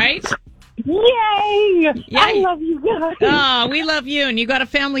 18th. All right. Yay! I love you guys. Oh, we love you, and you got a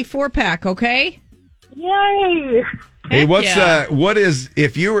family 4-pack. Okay. Yay! Hey, what is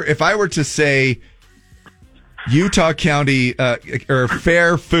if I were to say Utah County or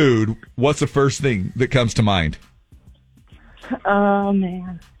fair food, what's the first thing that comes to mind? Oh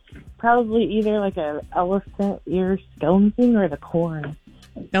man, probably either like a elephant ear scone thing or the corn.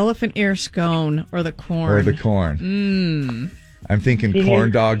 Elephant ear scone or the corn. Or the corn. I'm thinking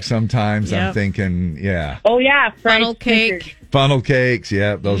corn dog sometimes. Yep. I'm thinking, Oh yeah, funnel cake. Funnel cakes.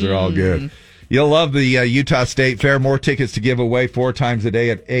 Yeah, those are all good. You'll love the Utah State Fair. More tickets to give away 4 times a day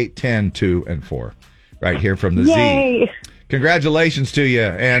at 8, 10, 2, and 4. Right here from the Yay. Z. Congratulations to you,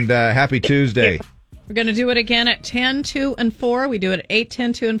 and happy Tuesday. We're going to do it again at 10, 2, and 4. We do it at 8,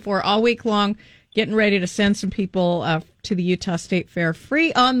 10, 2, and 4 all week long. Getting ready to send some people to the Utah State Fair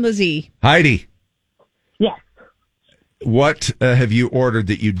free on the Z. Heidi. Yes. What have you ordered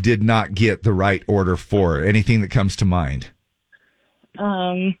that you did not get the right order for? Anything that comes to mind?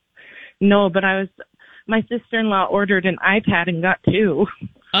 No, but my sister-in-law ordered an iPad and got 2.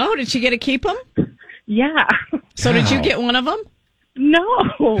 Oh, did she get to keep them? Yeah. So did you get one of them?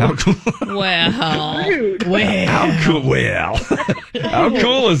 No. How cool. Well. How cool. Well. How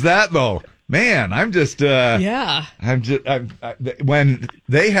cool is that, though? Man, I'm just, when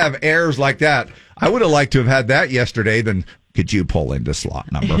they have errors like that, I would have liked to have had that yesterday. Then could you pull into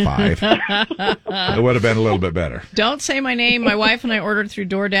slot number 5? It would have been a little bit better. Don't say my name. My wife and I ordered through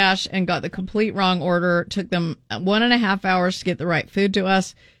DoorDash and got the complete wrong order. It took them 1.5 hours to get the right food to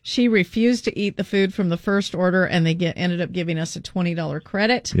us. She refused to eat the food from the first order, and they ended up giving us a $20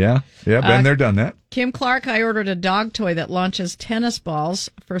 credit. Yeah, been there, done that. Kim Clark, I ordered a dog toy that launches tennis balls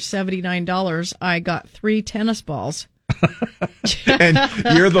for $79. I got 3 tennis balls. And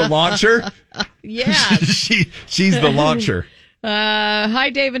you're the launcher? Yeah. She's the launcher. Hi,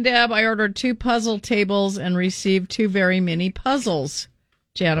 Dave and Deb. I ordered 2 puzzle tables and received 2 very mini puzzles.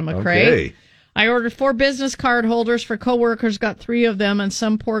 Jana McCrae. Okay. I ordered 4 business card holders for coworkers, got 3 of them, and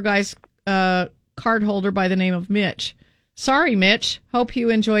some poor guy's card holder by the name of Mitch. Sorry, Mitch. Hope you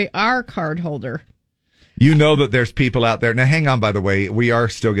enjoy our card holder. You know that there's people out there. Now, hang on, by the way. We are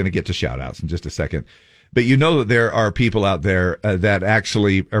still going to get to shout-outs in just a second. But you know that there are people out there that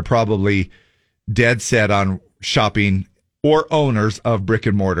actually are probably dead set on shopping, or owners of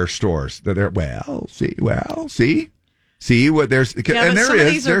brick-and-mortar stores. That are, see what there's... Yeah, and but there some of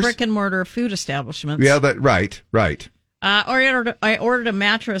is, these are brick-and-mortar food establishments. Yeah, right. I ordered a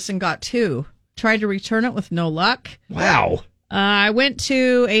mattress and got 2. Tried to return it with no luck. Wow. I went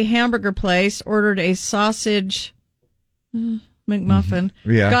to a hamburger place, ordered a sausage McMuffin.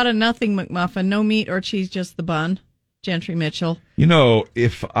 Yeah. Got a nothing McMuffin, no meat or cheese, just the bun. Gentry Mitchell. You know,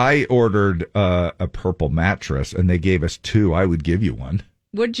 if I ordered a purple mattress and they gave us 2, I would give you one.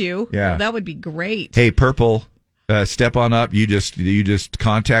 Would you? Yeah. Well, that would be great. Hey, Purple, step on up. You just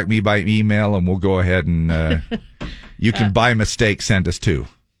contact me by email and we'll go ahead and you can by mistake send us 2.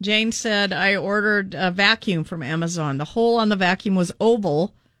 Jane said, I ordered a vacuum from Amazon. The hole on the vacuum was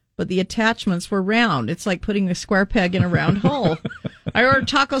oval, but the attachments were round. It's like putting a square peg in a round hole. I ordered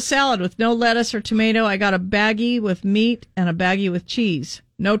taco salad with no lettuce or tomato. I got a baggie with meat and a baggie with cheese.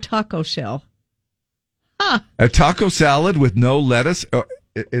 No taco shell. Huh. A taco salad with no lettuce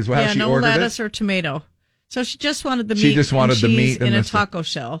is how she no ordered lettuce it? or tomato. So she just wanted the meat. She just wanted and the cheese meat in and a taco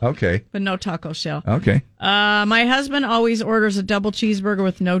shell. Okay. But no taco shell. Okay. My husband always orders a double cheeseburger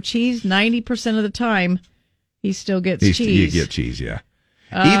with no cheese. 90% of the time, he still gets cheese. You get cheese, yeah.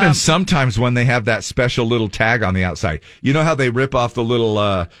 Even sometimes when they have that special little tag on the outside. You know how they rip off the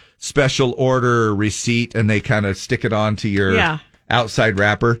little special order receipt and they kind of stick it onto your outside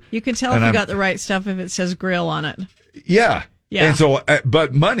wrapper? You can tell if you got the right stuff if it says grill on it. Yeah. Yeah. And so,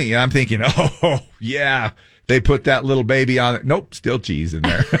 but money, I'm thinking, oh, yeah, they put that little baby on it. Nope, still cheese in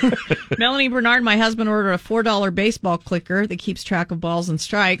there. Melanie Bernard, my husband, ordered a $4 baseball clicker that keeps track of balls and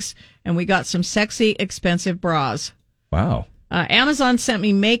strikes, and we got some sexy, expensive bras. Wow. Amazon sent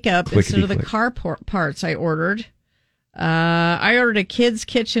me makeup instead of the car parts I ordered. I ordered a kid's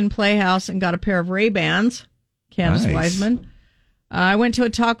kitchen playhouse and got a pair of Ray-Bans. Candace Wiseman. I went to a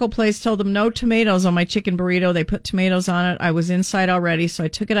taco place, told them no tomatoes on my chicken burrito. They put tomatoes on it. I was inside already, so I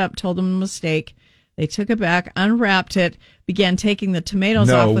took it up, told them a mistake. They took it back, unwrapped it, began taking the tomatoes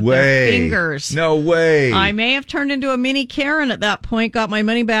off with their fingers. No way. I may have turned into a mini Karen at that point, got my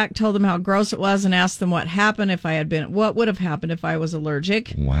money back, told them how gross it was, and asked them what would have happened if I was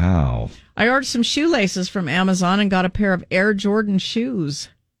allergic. Wow. I ordered some shoelaces from Amazon and got a pair of Air Jordan shoes.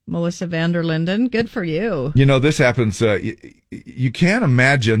 Melissa Vanderlinden, good for you. You know, this happens. You can't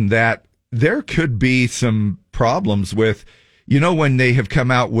imagine that there could be some problems with, when they have come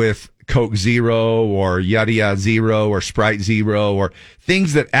out with Coke Zero or Yada Yada Zero or Sprite Zero or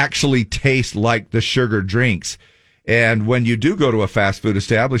things that actually taste like the sugar drinks. And when you do go to a fast food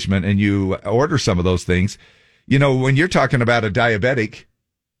establishment and you order some of those things, when you're talking about a diabetic.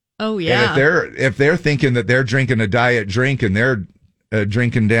 Oh, yeah. And if they're thinking that they're drinking a diet drink and they're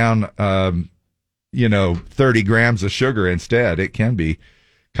drinking down, 30 grams of sugar instead, it can be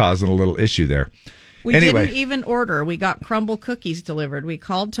causing a little issue there. We didn't even order. We got crumble cookies delivered. We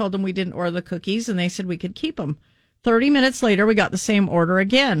called, told them we didn't order the cookies, and they said we could keep them. 30 minutes later, we got the same order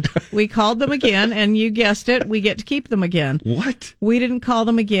again. We called them again, and you guessed it, we get to keep them again. What? We didn't call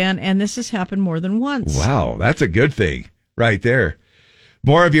them again, and this has happened more than once. Wow, that's a good thing right there.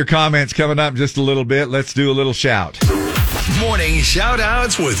 More of your comments coming up in just a little bit. Let's do a little shout. Morning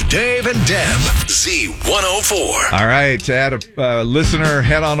shout-outs with Dave and Deb. Z104. All right. Had a listener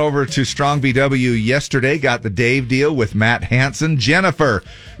head on over to Strong VW yesterday. Got the Dave deal with Matt Hansen. Jennifer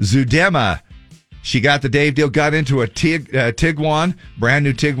Zudema. She got the Dave deal. Got into a Tiguan. Brand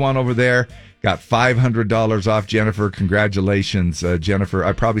new Tiguan over there. Got $500 off. Jennifer, congratulations. Jennifer,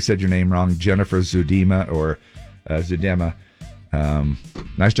 I probably said your name wrong. Jennifer Zudema or Zudema.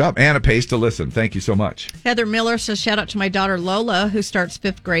 Nice job. And it pays to listen. Thank you so much. Heather Miller says, shout out to my daughter Lola, who starts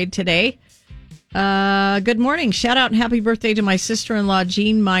 5th grade today. Good morning. Shout out and happy birthday to my sister-in-law,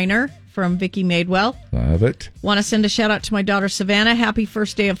 Jean Miner from Vicky Madewell. Love it. Want to send a shout out to my daughter Savannah. Happy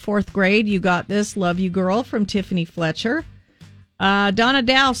first day of 4th grade. You got this. Love you, girl, from Tiffany Fletcher. Donna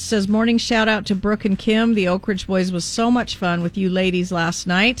Dowse says, morning shout out to Brooke and Kim. The Oak Ridge Boys was so much fun with you ladies last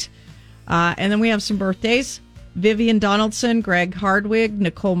night. And then we have some birthdays. Vivian Donaldson, Greg Hardwig,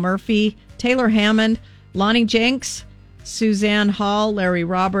 Nicole Murphy, Taylor Hammond, Lonnie Jenks, Suzanne Hall, Larry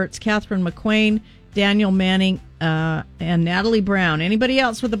Roberts, Catherine McQuain, Daniel Manning, and Natalie Brown. Anybody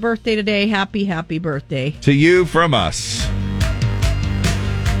else with a birthday today? Happy birthday. To you from us.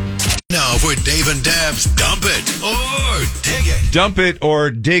 Now off with Dave and Dab's Dump It or Dig It. Dump It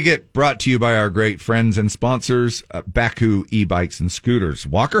or Dig It, brought to you by our great friends and sponsors, Baku e-bikes and scooters.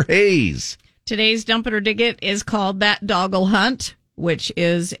 Walker Hayes. Today's Dump It or Dig It is called That Dog'll Hunt, which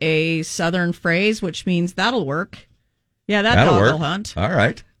is a Southern phrase, which means that'll work. Yeah, that'll dog'll hunt. All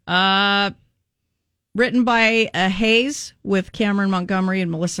right. Written by Hayes with Cameron Montgomery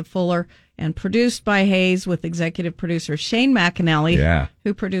and Melissa Fuller, and produced by Hayes with executive producer Shane McAnally,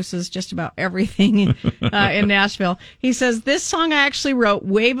 who produces just about everything in Nashville. He says, this song I actually wrote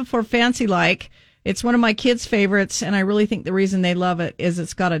way before Fancy Like. It's one of my kids' favorites, and I really think the reason they love it is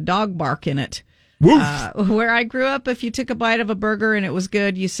it's got a dog bark in it. Where I grew up, if you took a bite of a burger and it was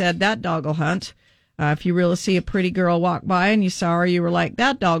good, you said, that dog'll hunt. If you really see a pretty girl walk by and you saw her, you were like,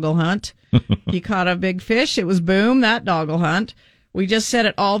 that dog'll hunt. You caught a big fish, it was boom, that dog'll hunt. We just said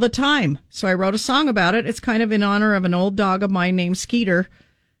it all the time. So I wrote a song about it. It's kind of in honor of an old dog of mine named Skeeter.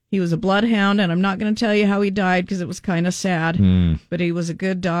 He was a bloodhound, and I'm not going to tell you how he died because it was kind of sad. But he was a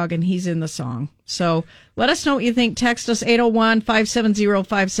good dog, and he's in the song. So let us know what you think. Text us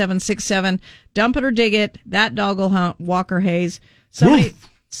 801-570-5767. Dump it or dig it. That dog'll hunt. Walker Hayes.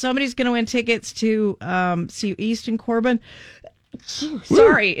 Somebody's going to win tickets to see Easton Corbin.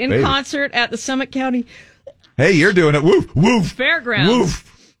 Sorry, in concert at the Summit County. Hey, you're doing it. Woof, woof. Fairgrounds. Woof.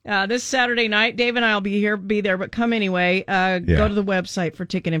 This Saturday night. Dave and I will be there, but come anyway. Go to the website for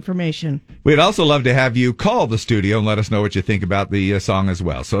ticket information. We'd also love to have you call the studio and let us know what you think about the song as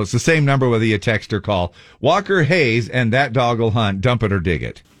well. So it's the same number whether you text or call. Walker Hayes and That Dog'll Hunt. Dump it or dig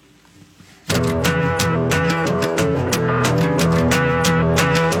it.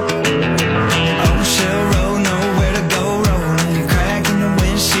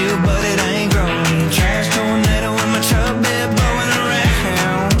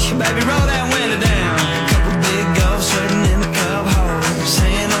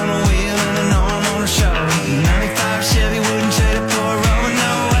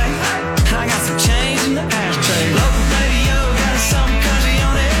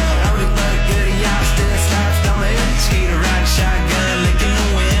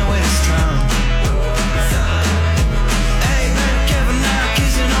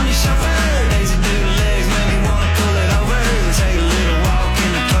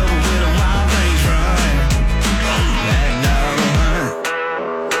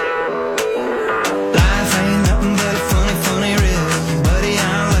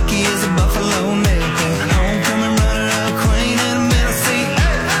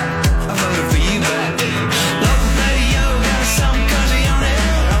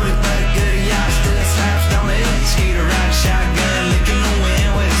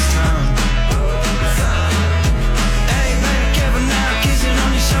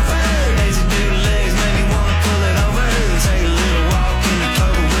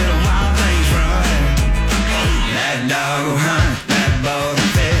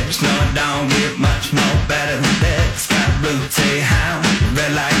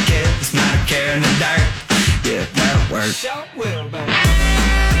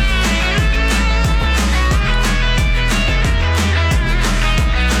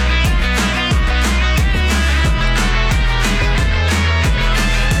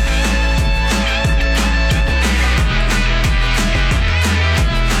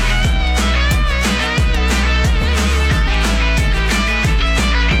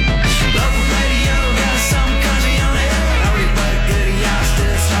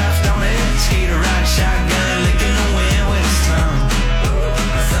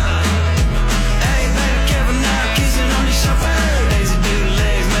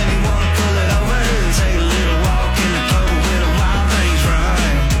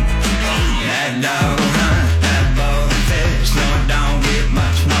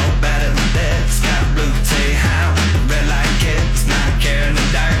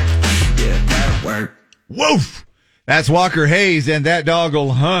 Woof! That's Walker Hayes and That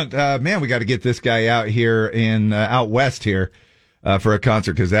Dog'll Hunt. Man, we got to get this guy out here in out west here for a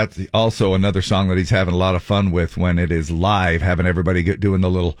concert, because that's also another song that he's having a lot of fun with when it is live, having everybody doing the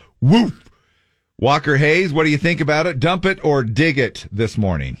little woof. Walker Hayes, what do you think about it? Dump it or dig it this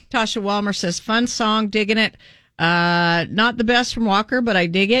morning? Tasha Walmer says, fun song, digging it. Not the best from Walker, but I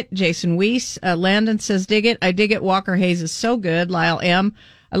dig it. Jason Weiss. Landon says, dig it. I dig it. Walker Hayes is so good. Lyle M.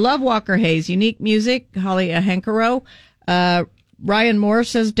 I love Walker Hayes. Unique music. Holly Ahankaro. Ryan Moore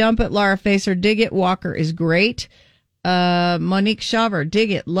says, dump it. Laura Facer, dig it. Walker is great. Monique Shaver, dig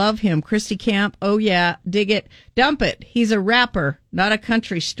it. Love him. Christy Camp, oh yeah, dig it. Dump it. He's a rapper, not a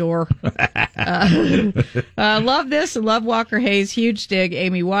country store. Love this and love Walker Hayes. Huge dig.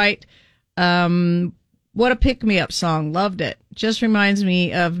 Amy White. What a pick-me-up song. Loved it. Just reminds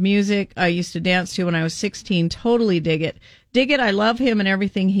me of music I used to dance to when I was 16. Totally dig it. Dig it. I love him and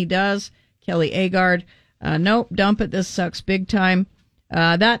everything he does. Kelly Agard. Nope. Dump it. This sucks big time.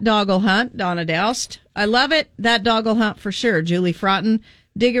 That Doggle Hunt. Donna Doust. I love it. That Doggle Hunt for sure. Julie Fraughton.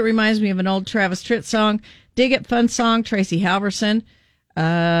 Dig it. Reminds me of an old Travis Tritt song. Dig it. Fun song. Tracy Halverson.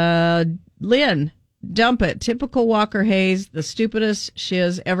 Lynn. Dump it. Typical Walker Hayes. The stupidest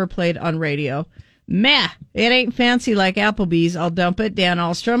shiz ever played on radio. Meh, it ain't fancy like Applebee's. I'll dump it. Dan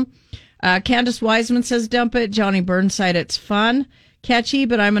Alstrom. Candace Wiseman says dump it. Johnny Burnside, it's fun. Catchy,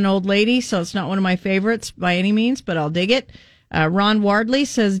 but I'm an old lady, so it's not one of my favorites by any means, but I'll dig it. Ron Wardley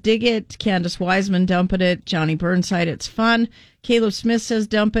says dig it. Candace Wiseman, dump it. Johnny Burnside, it's fun. Caleb Smith says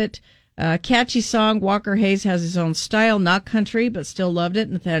dump it. Catchy song. Walker Hayes has his own style, not country, but still loved it.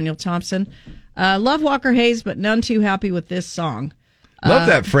 Nathaniel Thompson. Love Walker Hayes, but none too happy with this song. Love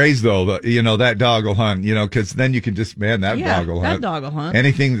that phrase, though, that Doggle Hunt, because then you can just, Doggle Hunt. That Doggle Hunt.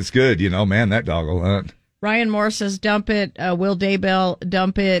 Anything that's good, that Doggle Hunt. Ryan Moore says dump it. Will Daybell,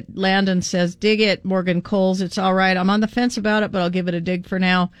 dump it. Landon says dig it. Morgan Coles, it's all right. I'm on the fence about it, but I'll give it a dig for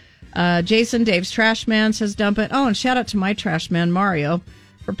now. Jason, Dave's Trash Man, says dump it. Oh, and shout out to my trash man, Mario,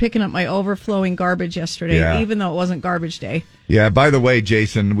 for picking up my overflowing garbage yesterday, even though it wasn't garbage day. Yeah, by the way,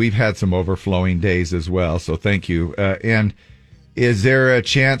 Jason, we've had some overflowing days as well, so thank you. And is there a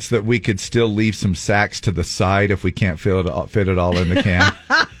chance that we could still leave some sacks to the side if we can't fit it all in the can?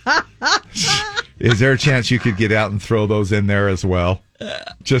 Is there a chance you could get out and throw those in there as well?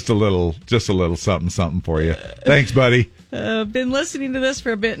 Just a little something for you. Thanks, buddy. Been listening to this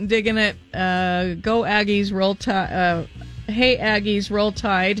for a bit and digging it. Go Aggies, roll tide. Hey Aggies, roll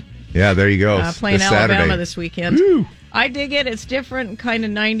tide. Yeah, there you go. Playing this Alabama Saturday. this weekend. Woo. I dig it. It's different, kind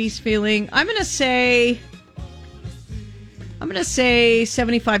of 90s feeling. I'm going to say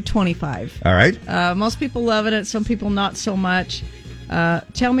 75-25. All right. Most people loving it. Some people not so much.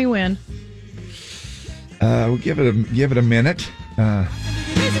 Tell me when. We'll give it a minute.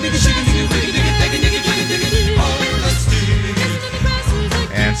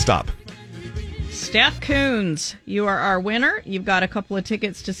 And stop. Steph Coons, you are our winner. You've got a couple of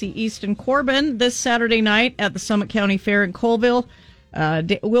tickets to see Easton Corbin this Saturday night at the Summit County Fair in Colville.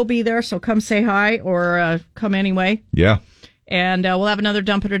 We'll be there, so come say hi or come anyway. Yeah. And we'll have another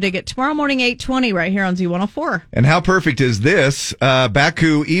Dump It or Dig It tomorrow morning, 8:20, right here on Z104. And how perfect is this?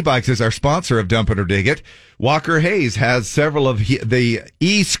 Baku e-bikes is our sponsor of Dump It or Dig It. Walker Hayes has several of the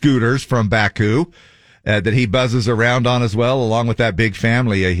e-scooters from Baku that he buzzes around on as well, along with that big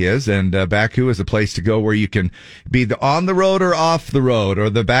family of his. And Baku is a place to go where you can be on the road or off the road or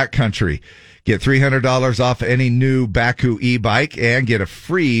the backcountry. Get $300 off any new Baku e-bike and get a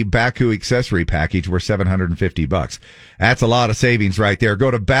free Baku accessory package worth $750. That's a lot of savings right there.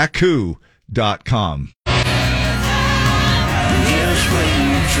 Go to Baku.com.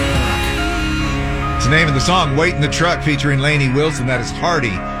 It's the name of the song, Wait in the Truck, featuring Lainey Wilson. That is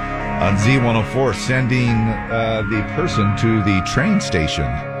Hardy on Z104, sending the person to the train station.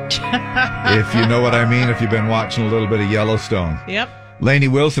 If you know what I mean, if you've been watching a little bit of Yellowstone. Yep. Lainey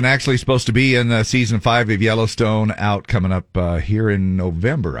Wilson actually supposed to be in season 5 of Yellowstone, out coming up here in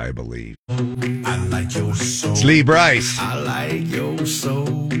November, I believe. I like your soul. It's Lee Bryce. I like your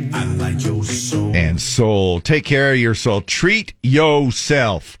soul. I like your soul. And soul. Take care of your soul. Treat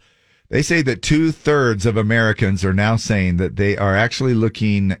yourself. They say that 2/3 of Americans are now saying that they are actually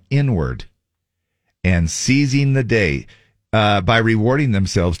looking inward and seizing the day by rewarding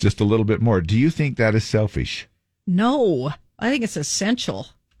themselves just a little bit more. Do you think that is selfish? No, I think it's essential.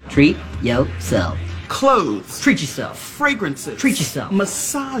 Treat yourself. Clothes. Treat yourself. Fragrances. Treat yourself.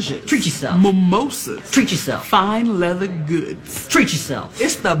 Massages. Treat yourself. Mimosas. Treat yourself. Fine leather goods. Treat yourself.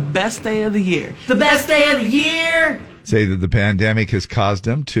 It's the best day of the year. The best day of the year. Say that the pandemic has caused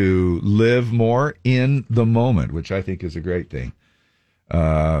them to live more in the moment, which I think is a great thing.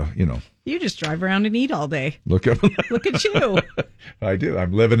 You just drive around and eat all day. Look at you. I do.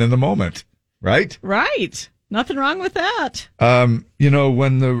 I'm living in the moment, right? Right. Nothing wrong with that. When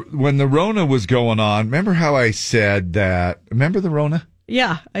the Rona was going on, remember how I said that? Remember the Rona?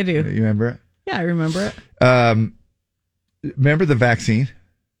 Yeah, I do. You remember it? Yeah, I remember it. Remember the vaccine?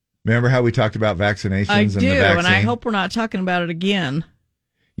 Remember how we talked about vaccinations I and the do, vaccine? and I hope we're not talking about it again.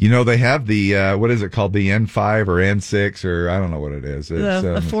 They have the, what is it called? The N5 or N6 or I don't know what it is. It's,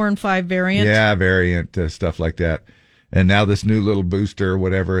 the 4 and 5 variant? Yeah, variant, stuff like that. And now this new little booster,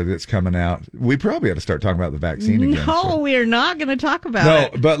 whatever that's coming out. We probably ought to start talking about the vaccine again. No, we are not going to talk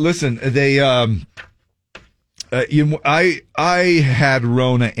about it. But listen, they, I had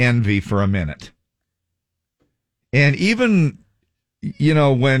Rona envy for a minute. And even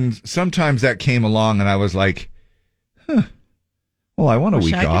when sometimes that came along and I was like, well, I want a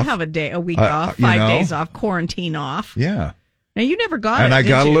week I off. could have a week off, 5 days off, quarantine off. Yeah. Now, you never got it, and I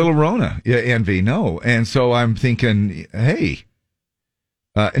got did a you? little Rona envy. No. And so I'm thinking, hey,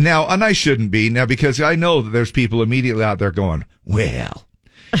 now, and I shouldn't be now because I know that there's people immediately out there going, well,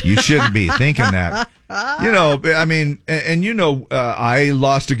 you shouldn't be thinking that. I mean, and I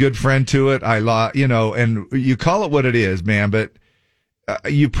lost a good friend to it. And you call it what it is, man, but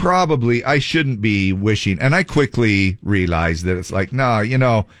I shouldn't be wishing. And I quickly realized that it's like,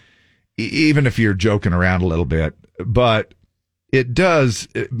 no, even if you're joking around a little bit, but it does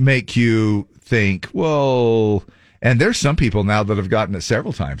make you think, well, and there's some people now that have gotten it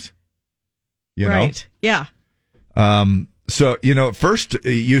several times. Right. Yeah. So, at first it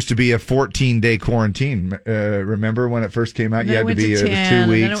used to be a 14-day quarantine. Remember when it first came out? You had to be 2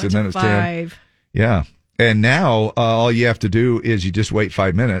 weeks, and then it was 10. Yeah. And now all you have to do is you just wait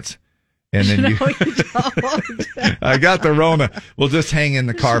 5 minutes. And then you don't. I got the Rona. We'll just hang in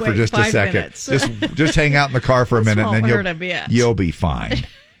the car for just a second. Just hang out in the car for a minute, and then you'll be fine.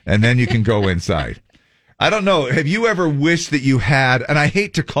 And then you can go inside. I don't know. Have you ever wished that you had? And I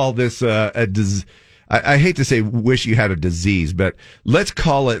hate to call this I hate to say wish you had a disease, but let's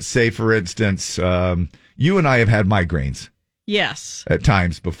call it. Say, for instance, you and I have had migraines. Yes. At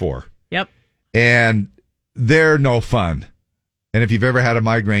times before. Yep. And they're no fun. And if you've ever had a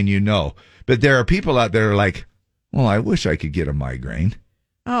migraine, you know. But there are people out there like, well, I wish I could get a migraine.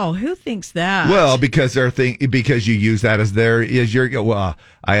 Oh, who thinks that? Well, because because you use that as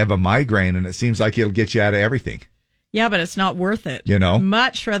I have a migraine and it seems like it'll get you out of everything. Yeah, but it's not worth it.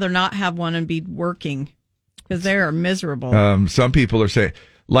 Much rather not have one and be working because they are miserable. Some people are saying,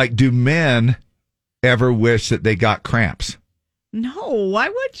 like, do men ever wish that they got cramps? No, why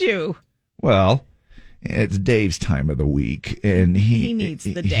would you? Well, it's Dave's time of the week, and he needs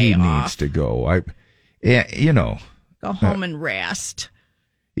the day off. He needs to go. Go home and rest.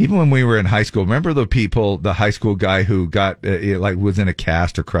 Even when we were in high school, remember the high school guy who got was in a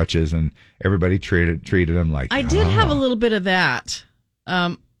cast or crutches, and everybody treated him like. I did have a little bit of that.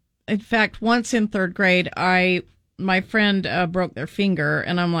 In fact, once in third grade, my friend broke their finger,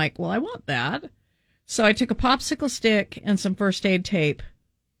 and I'm like, well, I want that. So I took a popsicle stick and some first aid tape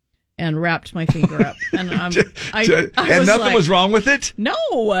and wrapped my finger up. And and nothing was wrong with it? No.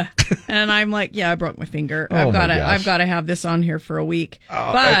 And I'm like, yeah, I broke my finger. Oh, I've got to have this on here for a week.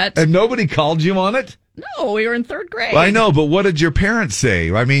 But and nobody called you on it? No, we were in third grade. Well, I know, but what did your parents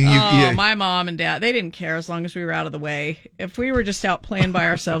say? I mean, my mom and dad, they didn't care as long as we were out of the way. If we were just out playing by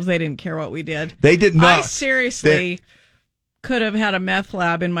ourselves, they didn't care what we did. They did not. I seriously could have had a meth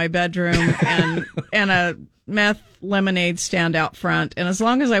lab in my bedroom and a meth lemonade stand out front, and as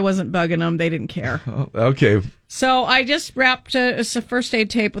long as I wasn't bugging them, they didn't care. Oh, okay. So I just wrapped a first aid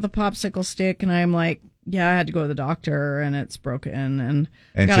tape with a popsicle stick, and I'm like, yeah, I had to go to the doctor, and it's broken, and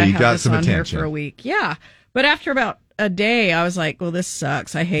so you got some attention here for a week. Yeah, but after about a day, I was like, well, this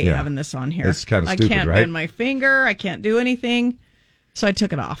sucks. I hate having this on here. It's kind of stupid, I can't bend my finger. I can't do anything. So I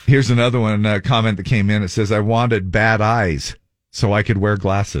took it off. Here's another one, comment that came in. It says, I wanted bad eyes so I could wear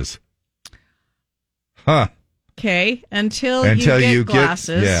glasses. Huh. Okay, until you get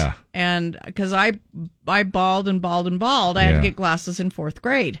glasses. Yeah. And because I bawled and bawled and bawled, I had to get glasses in fourth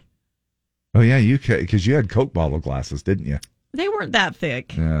grade. Oh, yeah, because you had Coke bottle glasses, didn't you? They weren't that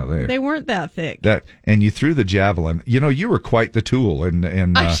thick. Yeah, they weren't that thick. And you threw the javelin. You were quite the tool.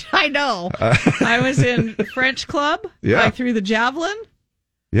 I know. I was in French club. Yeah. I threw the javelin.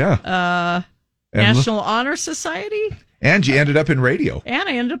 Yeah. National Honor Society. And you ended up in radio. And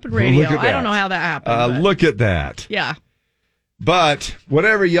I ended up in radio. I don't know how that happened. Look at that. Yeah. But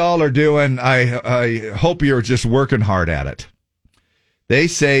whatever y'all are doing, I hope you're just working hard at it. They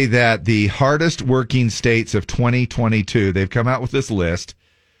say that the hardest working states of 2022, they've come out with this list,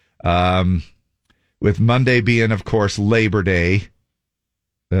 with Monday being, of course, Labor Day.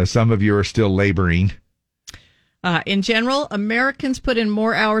 Some of you are still laboring. In general, Americans put in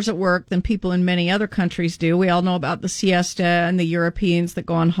more hours at work than people in many other countries do. We all know about the siesta and the Europeans that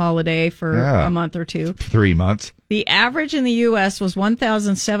go on holiday for a month or two. 3 months. The average in the U.S. was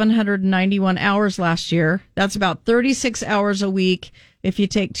 1,791 hours last year. That's about 36 hours a week if you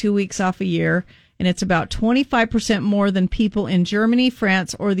take 2 weeks off a year. And it's about 25% more than people in Germany,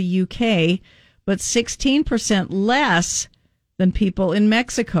 France, or the U.K., but 16% less than people in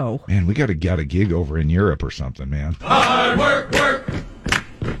Mexico. Man, we got to get a gig over in Europe or something, man. Hard work, work.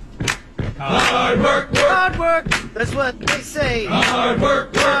 Hard work, work. Hard work, that's what they say. Hard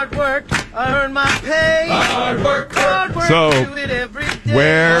work, work. Hard work, I earn my pay. Hard work, work. Hard work, So, do it every day.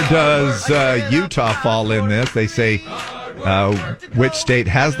 where does Utah fall in this? They say which state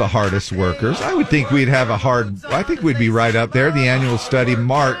has the hardest workers. I would think I think we'd be right up there. The annual study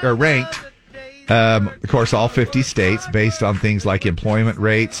ranked, of course, all 50 states based on things like employment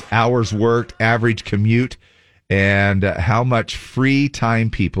rates, hours worked, average commute, and how much free time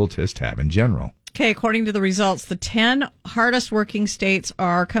people just have in general. Okay, according to the results, the 10 hardest working states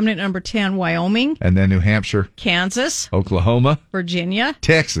are coming at number 10, Wyoming. And then New Hampshire. Kansas. Oklahoma. Virginia.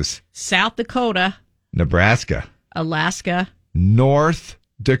 Texas. South Dakota. Nebraska. Alaska. North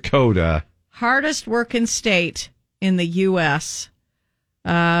Dakota. Hardest working state in the U.S.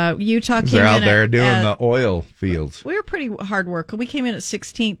 Utah came They're out in there doing the oil fields. We were pretty hard work. We came in at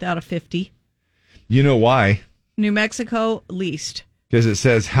 16th out of 50. You know why? New Mexico, least. Because it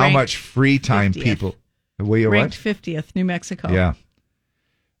says how Ranked much free time 50th. people. Ranked 50th, New Mexico. Yeah.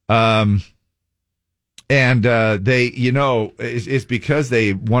 And they, it's because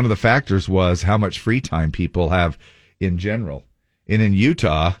one of the factors was how much free time people have in general. And in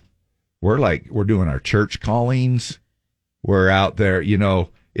Utah, we're doing our church callings. We're out there,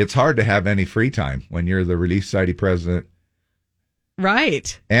 it's hard to have any free time when you're the Relief Society president.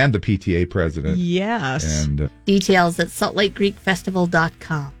 Right. And the PTA president. Yes. And details at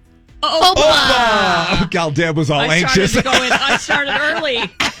saltlakeGreekFestival.com. Oh, Gal Deb was all anxious. I started early.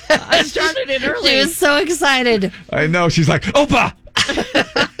 I started it early. She was so excited. I know. She's like, Opa!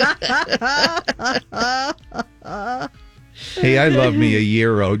 Hey, I love me a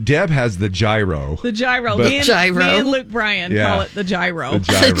gyro. Deb has the gyro. The gyro. But- Me and Luke Bryan call it the gyro. The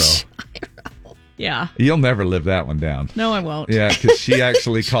gyro. Yeah. You'll never live that one down. No, I won't. Yeah, because she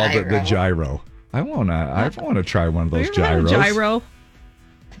actually called it the gyro. I wanna try one of those Have you ever had a gyros. gyro.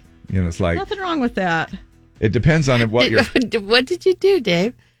 It's like Nothing wrong with that. it depends on what you're. What did you do,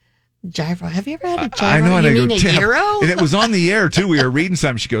 Dave? Gyro. Have you ever had a gyro? I know, and you I go, mean a "Deb," gyro? and it was on the air too. We were reading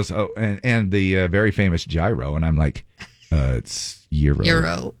something. She goes, "Oh, and the very famous gyro," and I'm like, "It's gyro."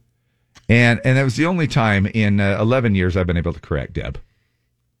 Gyro. And it was the only time in 11 years I've been able to correct Deb,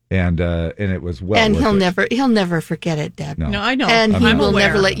 and it was well. And worth he'll never forget it, Deb. No. No, I know. And he I'm will aware.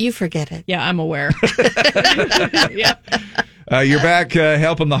 never let you forget it. Yeah, I'm aware. Yeah. You're back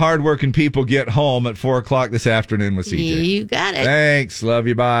helping the hardworking people get home at 4:00 this afternoon with CJ. You got it. Thanks. Love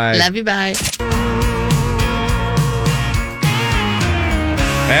you. Bye. Love you. Bye.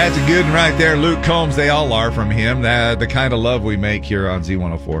 That's a good one right there. Luke Combs, they all are from him. The kind of love we make here on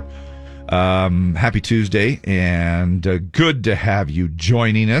Z104. Happy Tuesday, and good to have you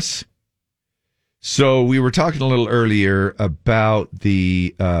joining us. So we were talking a little earlier about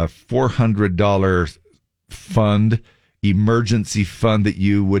the $400 fund, emergency fund that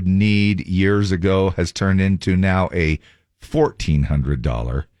you would need years ago has turned into now a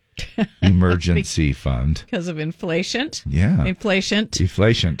 $1,400 emergency fund. Because of inflation. Yeah. Inflation.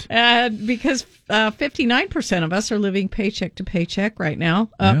 Deflation. Because 59% of us are living paycheck to paycheck right now,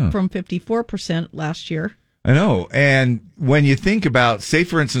 up from 54% last year. I know. And when you think about, say,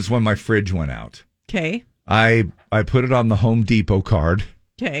 for instance, when my fridge went out, Okay. I put it on the Home Depot card.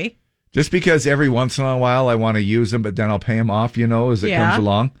 Okay. Just because every once in a while I want to use them, but then I'll pay them off, as it comes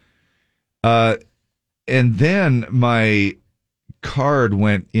along. And then my card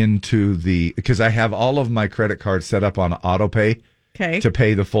went into because I have all of my credit cards set up on auto pay to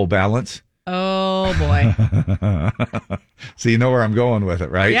pay the full balance. Oh, boy. So you know where I'm going with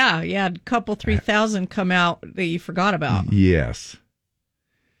it, right? Yeah. A couple 3,000 come out that you forgot about. Yes.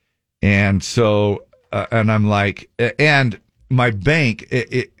 And so, and I'm like, and my bank,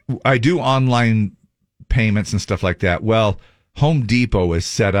 I do online payments and stuff like that. Well, Home Depot is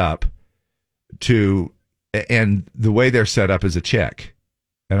set up and the way they're set up is a check.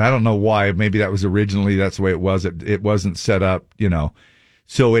 And I don't know why. Maybe that's the way it was. It wasn't set up,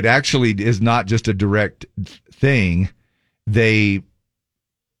 So it actually is not just a direct thing.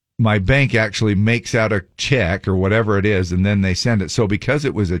 My bank actually makes out a check or whatever it is, and then they send it. So because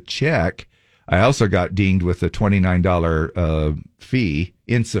it was a check, I also got dinged with a $29 fee,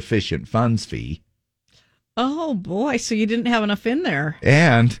 insufficient funds fee. Oh, boy. So you didn't have enough in there.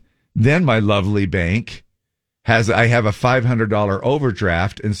 And then my lovely bank I have a $500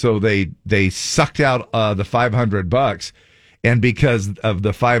 overdraft, and so they sucked out the $500, and because of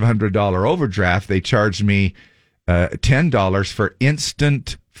the $500 overdraft, they charged me $10 for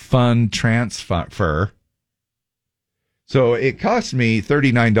instant fund transfer. So it cost me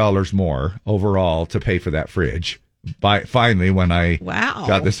 $39 more overall to pay for that fridge. Finally, when I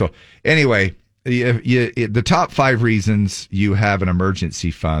got this. So anyway, the top 5 reasons you have an emergency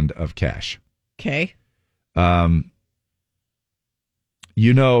fund of cash. Okay. We're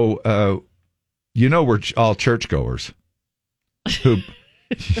all churchgoers. Who,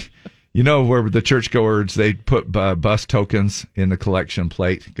 You know where the churchgoers, they put bus tokens in the collection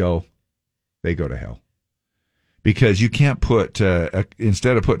plate, they go to hell. Because you can't put,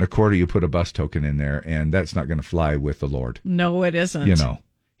 instead of putting a quarter, you put a bus token in there, and that's not going to fly with the Lord. No, it isn't. You know,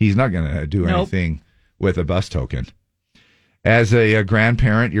 he's not going to do anything with a bus token. As a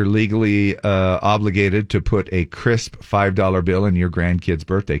grandparent, you're legally obligated to put a crisp $5 bill in your grandkid's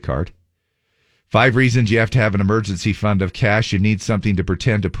birthday card. 5 reasons you have to have an emergency fund of cash. You need something to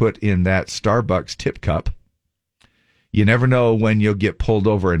pretend to put in that Starbucks tip cup. You never know when you'll get pulled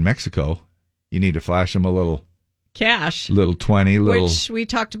over in Mexico. You need to flash them a little cash. Little 20, little. Which we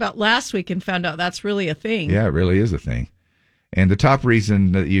talked about last week and found out that's really a thing. Yeah, it really is a thing. And the top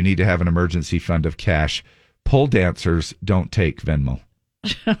reason that you need to have an emergency fund of cash, pole dancers don't take Venmo.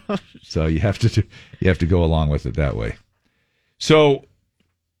 So you have to go along with it that way. So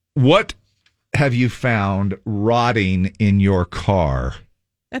what have you found rotting in your car?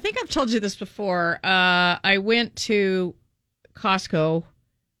 I think I've told you this before. I went to Costco,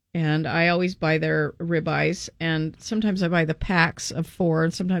 and I always buy their ribeyes, and sometimes I buy the packs of 4,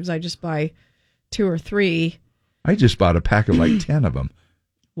 and sometimes I just buy 2 or 3. I just bought a pack of like 10 of them.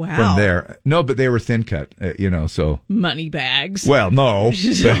 Wow. From there. No, but they were thin cut, so. Money bags. Well, no.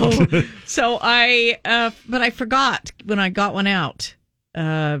 So but I forgot when I got one out.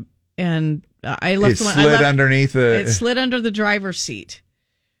 And I left it slid underneath it slid under the driver's seat.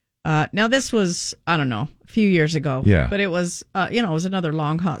 Now this was, I don't know, a few years ago. Yeah. But it was, it was another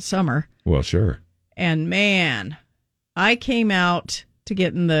long, hot summer. Well, sure. And man, I came out to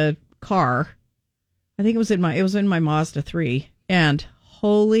get in the car. I think it was in my Mazda 3, and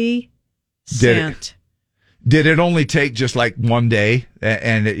holy scent. Did it only take just like one day,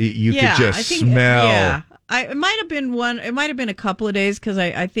 and you could just smell? Yeah. It might have been it might have been a couple of days, because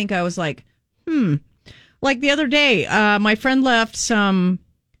I think I was like, Like the other day, my friend left some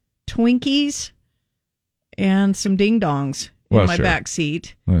Twinkies and some Ding Dongs in my back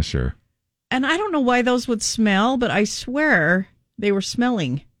seat. Well, sure. And I don't know why those would smell, but I swear they were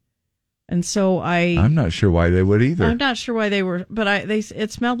smelling. And so I'm not sure why they would either. I'm not sure why they were, but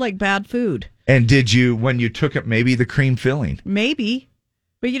it smelled like bad food. And did you, when you took it, maybe the cream filling? Maybe.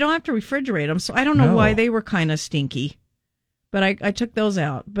 But you don't have to refrigerate them, so I don't know why they were kind of stinky. But I took those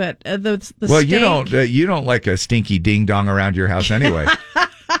out. But the well, steak, you don't like a stinky ding dong around your house anyway.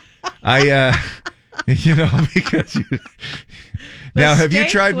 Because now have you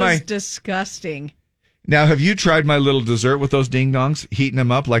tried my disgusting? Now have you tried my little dessert with those ding dongs? Heating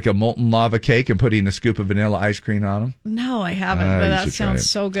them up like a molten lava cake and putting a scoop of vanilla ice cream on them? No, I haven't. But that sounds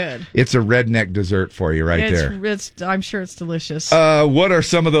so good. It's a redneck dessert for you there. I'm sure it's delicious. What are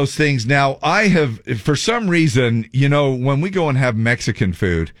some of those things? Now, I have, for some reason, when we go and have Mexican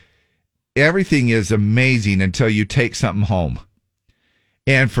food, everything is amazing until you take something home.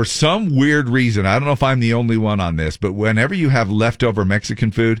 And for some weird reason, I don't know if I'm the only one on this, but whenever you have leftover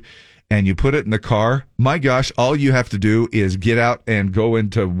Mexican food and you put it in the car, my gosh, all you have to do is get out and go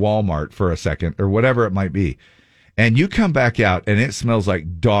into Walmart for a second or whatever it might be. And you come back out and it smells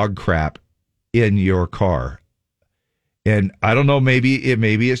like dog crap in your car. And I don't know, maybe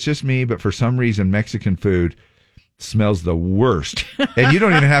it's just me, but for some reason, Mexican food smells the worst. And you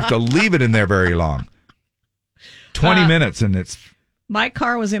don't even have to leave it in there very long. 20 minutes and it's... My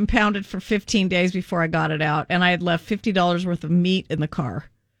car was impounded for 15 days before I got it out, and I had left $50 worth of meat in the car.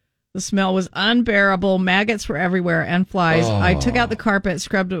 The smell was unbearable. Maggots were everywhere and flies. Oh. I took out the carpet,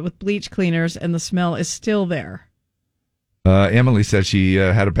 scrubbed it with bleach cleaners, and the smell is still there. Emily said she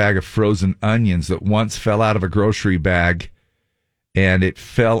had a bag of frozen onions that once fell out of a grocery bag, and it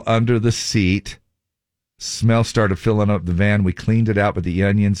fell under the seat. Smell started filling up the van. We cleaned it out, but the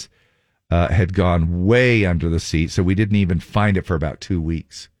onions had gone way under the seat, so we didn't even find it for about 2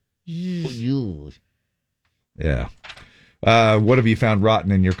 weeks. Yeah. What have you found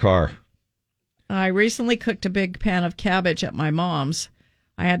rotten in your car? I recently cooked a big pan of cabbage at my mom's.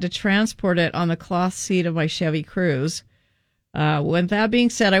 I had to transport it on the cloth seat of my Chevy Cruze. With that being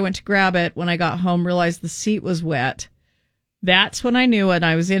said, I went to grab it. When I got home, realized the seat was wet. That's when I knew it, and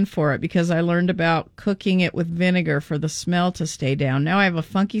I was in for it, because I learned about cooking it with vinegar for the smell to stay down. Now I have a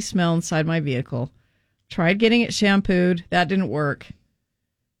funky smell inside my vehicle. Tried getting it shampooed. That didn't work.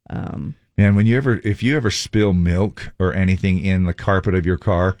 Man, if you ever spill milk or anything in the carpet of your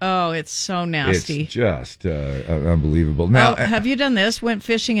car, oh, it's so nasty. It's just unbelievable. Now, have you done this? Went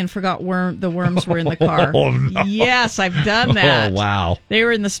fishing and forgot the worms were in the car. Oh, no. Yes, I've done that. Oh, wow. They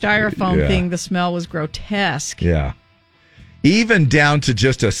were in the styrofoam thing. The smell was grotesque. Yeah. Even down to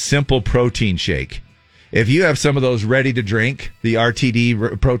just a simple protein shake. If you have some of those ready to drink, the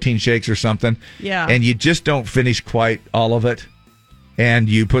RTD protein shakes or something, yeah, and you just don't finish quite all of it, and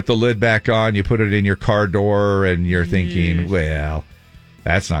you put the lid back on, you put it in your car door, and you're thinking, well,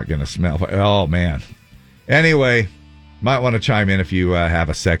 that's not going to smell. Oh, man. Anyway, might want to chime in if you have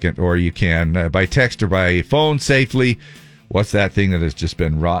a second, or you can by text or by phone safely. What's that thing that has just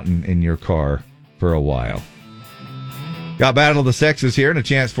been rotten in your car for a while? Got Battle of the Sexes here and a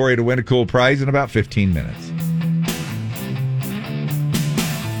chance for you to win a cool prize in about 15 minutes.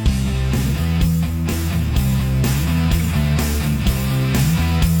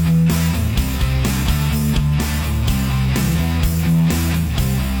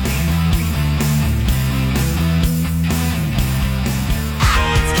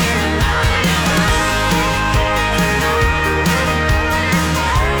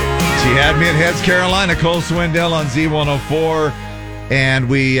 Had me at Heads Carolina, Cole Swindell on Z104, and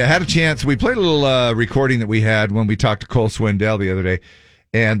we had a chance. We played a little recording that we had when we talked to Cole Swindell the other day,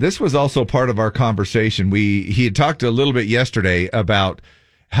 and this was also part of our conversation. He had talked a little bit yesterday about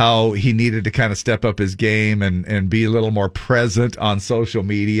how he needed to kind of step up his game and be a little more present on social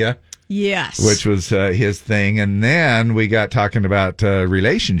media. Yes. Which was his thing. And then we got talking about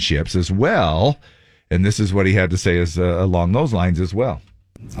relationships as well, and this is what he had to say is along those lines as well.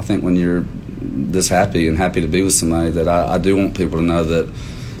 I think when you're this happy and happy to be with somebody, that I do want people to know that,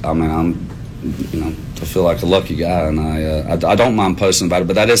 I mean, I'm, to feel like a lucky guy, and I don't mind posting about it,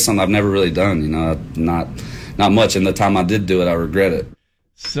 but that is something I've never really done, not much. And the time I did do it, I regret it.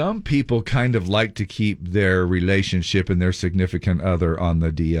 Some people kind of like to keep their relationship and their significant other on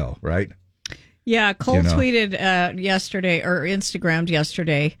the DL, right? Yeah, Cole tweeted yesterday, or Instagrammed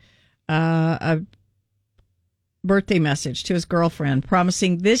yesterday, a birthday message to his girlfriend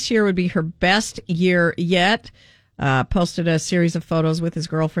promising this year would be her best year yet. Posted a series of photos with his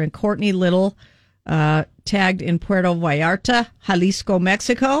girlfriend Courtney Little, tagged in Puerto Vallarta, Jalisco,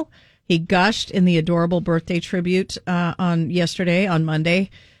 Mexico. He gushed in the adorable birthday tribute on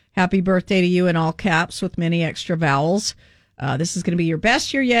Monday. Happy birthday to you in all caps with many extra vowels. This is going to be your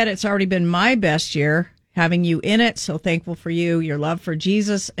best year yet. It's already been my best year having you in it. So thankful for you, your love for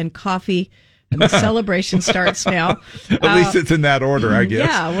Jesus and coffee. And the celebration starts now. At least it's in that order, I guess.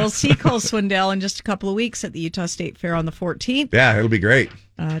 Yeah, we'll see Cole Swindell in just a couple of weeks at the Utah State Fair on the 14th. Yeah, it'll be great.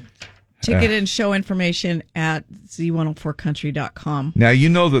 Ticket and show information at z104country.com. Now, you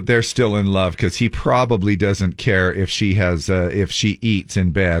know that they're still in love because he probably doesn't care if she eats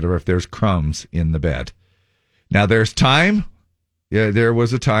in bed or if there's crumbs in the bed. Now, there's time. Yeah, there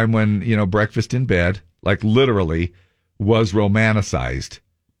was a time when, breakfast in bed, like literally, was romanticized.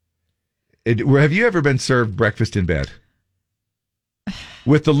 Have you ever been served breakfast in bed?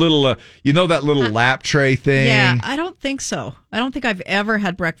 With the little, that little lap tray thing? Yeah, I don't think so. I don't think I've ever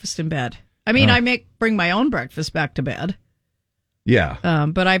had breakfast in bed. I mean, I bring my own breakfast back to bed. Yeah.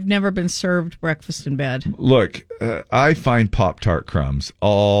 But I've never been served breakfast in bed. Look, I find Pop-Tart crumbs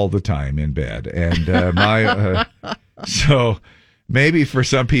all the time in bed. And so maybe for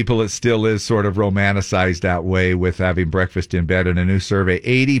some people it still is sort of romanticized that way with having breakfast in bed. In a new survey,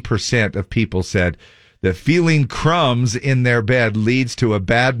 80% of people said that feeling crumbs in their bed leads to a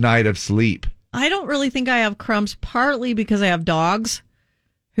bad night of sleep. I don't really think I have crumbs, partly because I have dogs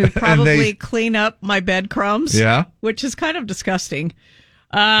who probably clean up my bed crumbs, which is kind of disgusting.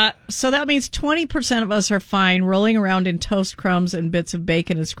 So that means 20% of us are fine rolling around in toast crumbs and bits of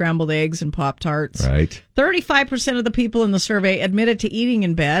bacon and scrambled eggs and Pop-Tarts. Right. 35% of the people in the survey admitted to eating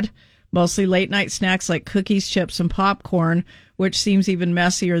in bed, mostly late-night snacks like cookies, chips, and popcorn, which seems even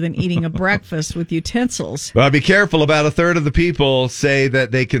messier than eating a breakfast with utensils. Well, be careful. About a third of the people say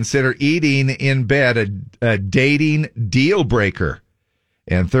that they consider eating in bed a dating deal breaker.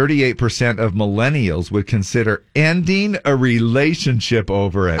 And 38% of millennials would consider ending a relationship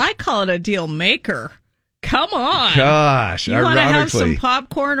over it. I call it a deal maker. Come on. Gosh, you want to have some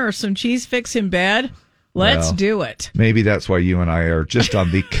popcorn or some cheese fix in bed? Let's do it. Maybe that's why you and I are just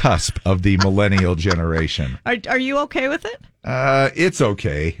on the cusp of the millennial generation. Are you okay with it? It's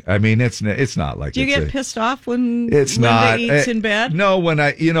okay. I mean, it's not like. Do you get pissed off when it's Linda not eats in bed? No, when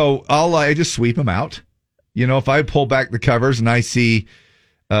I just sweep them out. If I pull back the covers and I see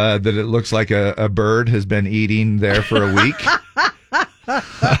that it looks like a bird has been eating there for a week.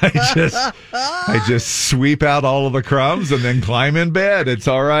 I just sweep out all of the crumbs and then climb in bed. It's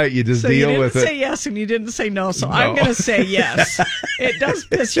all right. You just deal with it. You didn't say yes and you didn't say no, so I'm going to say yes. It does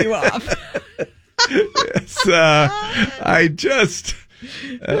piss you off.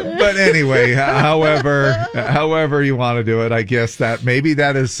 But anyway, however you want to do it, I guess that maybe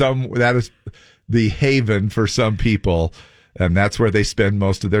that is the haven for some people. And that's where they spend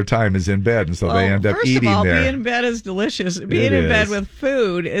most of their time is in bed. And so they end up eating there. First of all, being in bed is delicious. Being in bed with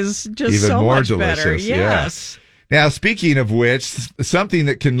food is just even so more much delicious. Better. Yes. Now, speaking of which, something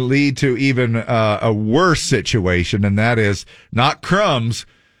that can lead to even a worse situation, and that is not crumbs,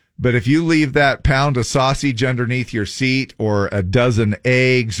 but if you leave that pound of sausage underneath your seat, or a dozen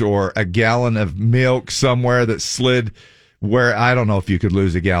eggs, or a gallon of milk somewhere that slid where, I don't know if you could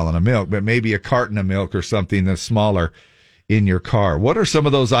lose a gallon of milk, but maybe a carton of milk or something that's smaller in your car. What are some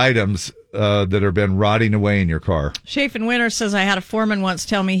of those items that have been rotting away in your car? Chafin Winter says, I had a foreman once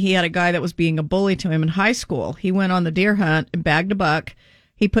tell me he had a guy that was being a bully to him in high school. He went on the deer hunt and bagged a buck.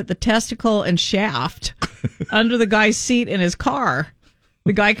 He put the testicle and shaft under the guy's seat in his car.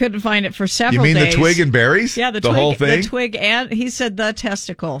 The guy couldn't find it for several days. You mean the twig and berries? Yeah, the whole thing? The twig, and he said the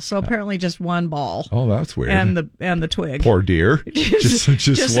testicle. So apparently just one ball. Oh, that's weird. And the twig. Poor deer.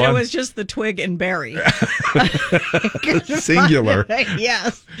 just one. It was just the twig and berry. Singular.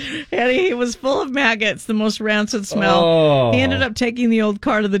 Yes. And he was full of maggots, the most rancid smell. Oh. He ended up taking the old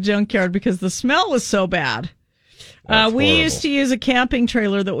car to the junkyard because the smell was so bad. We used to use a camping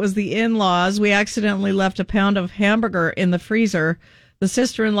trailer that was the in-laws. We accidentally left a pound of hamburger in the freezer. The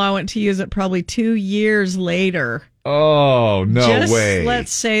sister-in-law went to use it probably 2 years later. Oh, no way.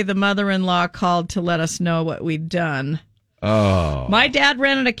 Let's say the mother-in-law called to let us know what we'd done. Oh. My dad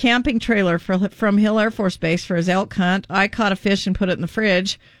rented a camping trailer from Hill Air Force Base for his elk hunt. I caught a fish and put it in the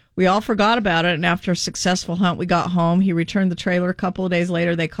fridge. We all forgot about it, and after a successful hunt, we got home. He returned the trailer. A couple of days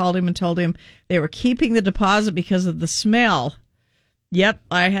later, they called him and told him they were keeping the deposit because of the smell. Yep,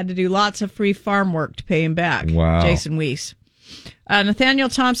 I had to do lots of free farm work to pay him back. Wow. Jason Weiss. Nathaniel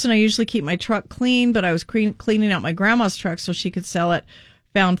Thompson, I usually keep my truck clean, but I was cleaning out my grandma's truck so she could sell it.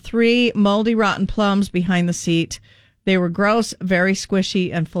 Found 3 moldy, rotten plums behind the seat. They were gross, very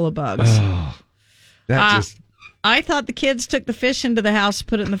squishy, and full of bugs. Oh, I thought the kids took the fish into the house,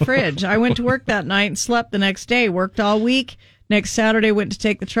 put it in the fridge. I went to work that night and slept the next day. Worked all week. Next Saturday, went to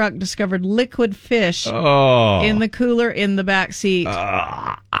take the truck, discovered liquid fish in the cooler in the back seat.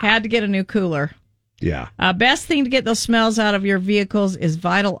 Had to get a new cooler. Yeah. Best thing to get those smells out of your vehicles is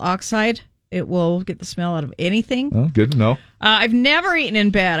Vital Oxide. It will get the smell out of anything. Oh, good to know. I've never eaten in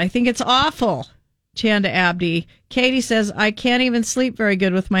bed. I think it's awful. Chanda Abdi. Katie says, I can't even sleep very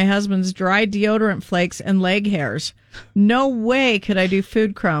good with my husband's dry deodorant flakes and leg hairs. No way could I do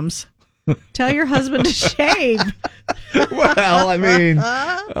food crumbs. Tell your husband to shave. Well, I mean,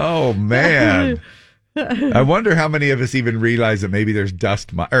 oh, man. I wonder how many of us even realize that maybe there's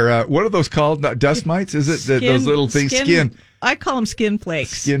dust mites. Or what are those called? Not dust mites? Is it those little things? Skin. I call them skin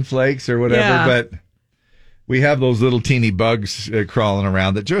flakes. Skin flakes or whatever. Yeah. But we have those little teeny bugs crawling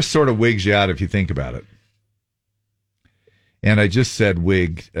around that just sort of wigs you out if you think about it. And I just said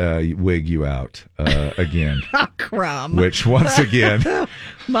wig you out again. Oh, crumb. Which, once again...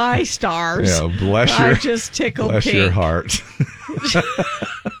 My stars. Yeah, bless I just tickled bless pink. your heart.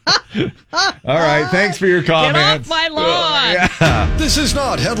 All right, thanks for your comments. Get off my lawn. This is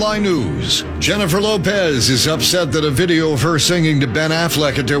not headline news. Jennifer Lopez is upset that a video of her singing to Ben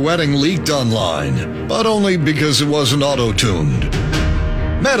Affleck at their wedding leaked online, but only because it wasn't auto-tuned.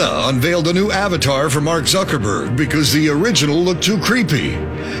 Meta unveiled a new avatar for Mark Zuckerberg because the original looked too creepy.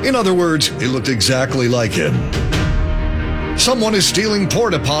 In other words, it looked exactly like him. Someone is stealing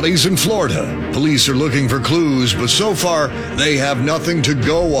porta potties in Florida. Police are looking for clues, but so far, they have nothing to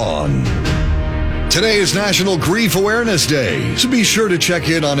go on. Today is National Grief Awareness Day, so be sure to check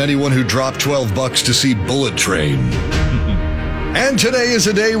in on anyone who dropped $12 to see Bullet Train. And today is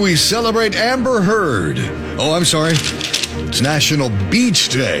a day we celebrate Amber Heard. Oh, I'm sorry. It's National Beach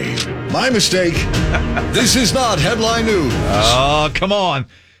Day. My mistake. This is not headline news. Oh, come on.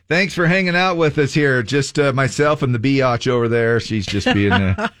 Thanks for hanging out with us here. Just myself and the biatch over there. She's just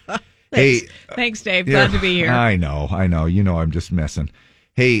being... Hey, Thanks, Dave. Glad to be here. I know. You know I'm just messing.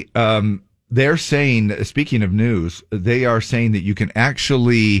 Hey, they're saying, speaking of news, they are saying that you can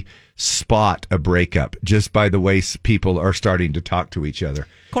actually spot a breakup just by the way people are starting to talk to each other.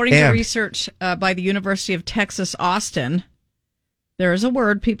 According to research by the University of Texas, Austin, there is a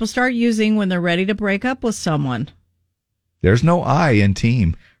word people start using when they're ready to break up with someone. There's no I in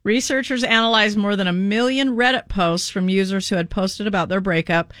team. Researchers analyzed more than 1 million Reddit posts from users who had posted about their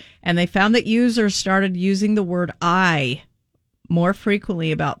breakup, and they found that users started using the word I more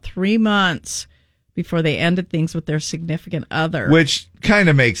frequently about 3 months before they ended things with their significant other. Which kind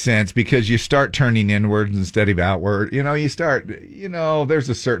of makes sense because you start turning inwards instead of outward. There's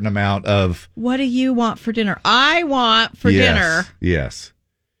a certain amount of... What do you want for dinner? I want for dinner. Yes.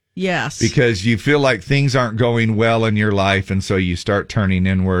 Yes. Because you feel like things aren't going well in your life, and so you start turning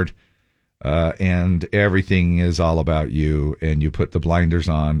inward, and everything is all about you, and you put the blinders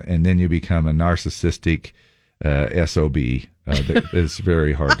on, and then you become a narcissistic SOB that is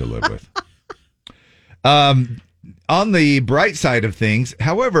very hard to live with. on the bright side of things,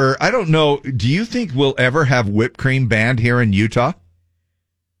 however, I don't know. Do you think we'll ever have whipped cream banned here in Utah?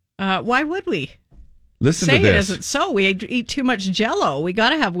 Why would we? Listen Say to it this. isn't so. We eat too much Jell-O. We got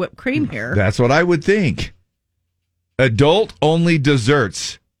to have whipped cream here. That's what I would think. Adult-only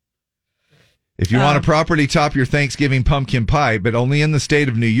desserts. If you want to properly top your Thanksgiving pumpkin pie, but only in the state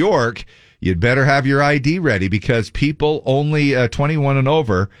of New York, you'd better have your ID ready because people only 21 and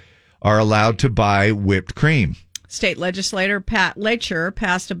over are allowed to buy whipped cream. State legislator Pat Letcher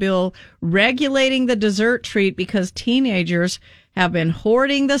passed a bill regulating the dessert treat because teenagers have been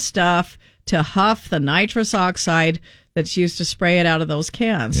hoarding the stuff to huff the nitrous oxide that's used to spray it out of those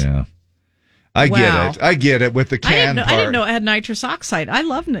cans. Yeah. I get it with the can part. I didn't know it had nitrous oxide. I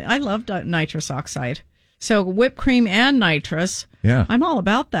love nitrous oxide. So whipped cream and nitrous. Yeah. I'm all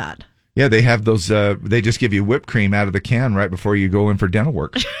about that. Yeah, they have those, they just give you whipped cream out of the can right before you go in for dental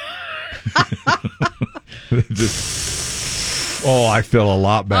work. I feel a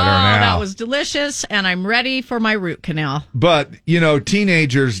lot better now. That was delicious, and I'm ready for my root canal. But,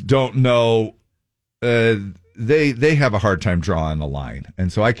 teenagers don't know, they have a hard time drawing the line.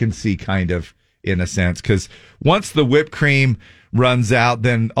 And so I can see kind of, in a sense, because once the whipped cream runs out,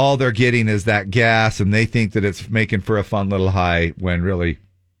 then all they're getting is that gas, and they think that it's making for a fun little high when really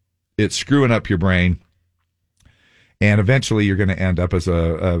it's screwing up your brain. And eventually you're going to end up as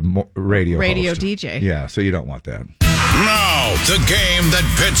a radio host. DJ. Yeah, so you don't want that. Now, the game that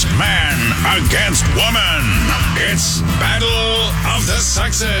pits man against woman. It's Battle of the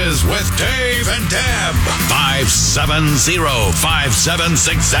Sexes with Dave and Deb.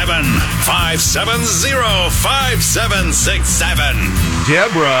 570-5767. 570-5767.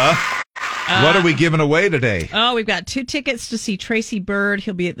 Deborah, what are we giving away today? Oh, we've got 2 tickets to see Tracy Byrd.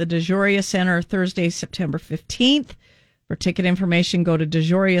 He'll be at the DeJoria Center Thursday, September 15th. For ticket information, go to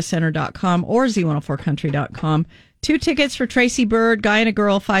DeJoriaCenter.com or Z104Country.com. 2 tickets for Tracy Byrd, guy and a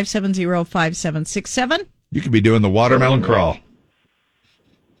girl, 570-5767. You could be doing the watermelon crawl.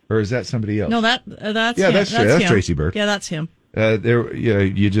 Or is that somebody else? No, that's him. That's him. Tracy Byrd. Yeah, that's him.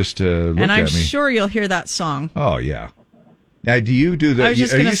 You just looked and I'm at me. sure you'll hear that song. Oh, yeah. Now, do you do the... I was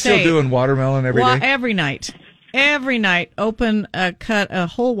just are you gonna still say, doing watermelon every day? Every night. Every night. Cut a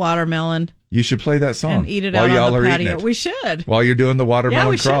whole watermelon. You should play that song. And eat it while out y'all on the are patio. eating it. We should. While you're doing the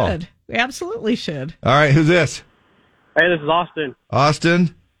watermelon crawl. Yeah, we should. We absolutely should. All right, who's this? Hey, this is Austin.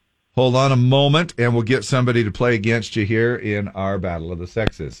 Austin, hold on a moment, and we'll get somebody to play against you here in our Battle of the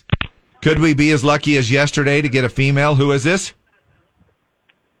Sexes. Could we be as lucky as yesterday to get a female? Who is this?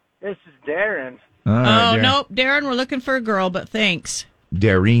 This is Darren. All right, Darren. Nope. Darren, we're looking for a girl, but thanks.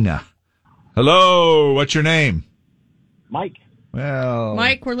 Darina. Hello, what's your name? Mike. Well,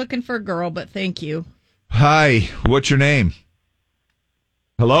 Mike, we're looking for a girl, but thank you. Hi, what's your name?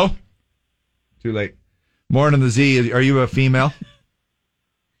 Hello? Too late. Morning, the Z. Are you a female?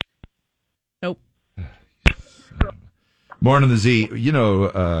 Nope. Morning, the Z.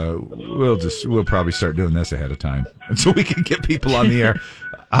 We'll probably start doing this ahead of time so we can get people on the air.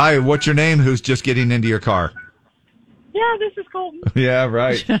 Hi, what's your name? Who's just getting into your car? Yeah, this is Colton. Yeah,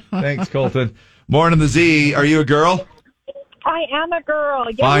 right. Thanks, Colton. Morning, the Z. Are you a girl? I am a girl.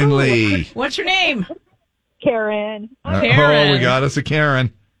 Yahoo! Finally. What's your name? Karen. Karen. Oh, we got us a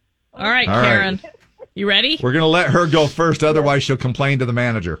Karen. All right, Karen. You ready? We're going to let her go first, otherwise she'll complain to the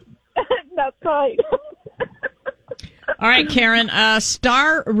manager. That's right. All right, Karen.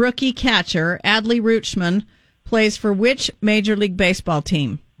 Star rookie catcher Adley Rutschman plays for which Major League Baseball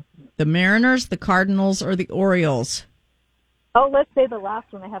team? The Mariners, the Cardinals, or the Orioles? Oh, let's say the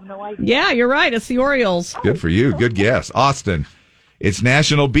last one. I have no idea. Yeah, you're right. It's the Orioles. Good for you. Good guess. Austin, it's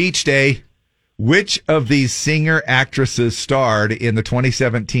National Beach Day. Which of these singer-actresses starred in the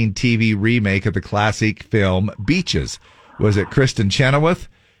 2017 TV remake of the classic film Beaches? Was it Kristen Chenoweth,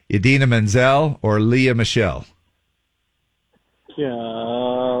 Idina Menzel, or Leah Michele? Yeah,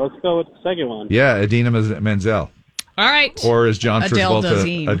 let's go with the second one. Yeah, Idina Menzel. All right. Or is John Adele Travolta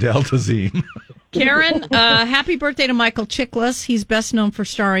Dazeem. Adele Dazeem? Karen, happy birthday to Michael Chiklis. He's best known for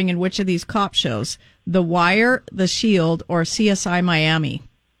starring in which of these cop shows? The Wire, The Shield, or CSI Miami?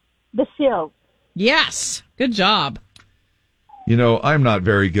 The Shield. Yes. Good job. I'm not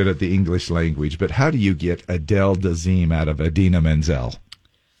very good at the English language, but how do you get Adele Dazeem out of Idina Menzel?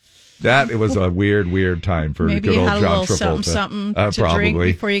 That was a weird time for Maybe good you old had a John little Travolta. something to probably.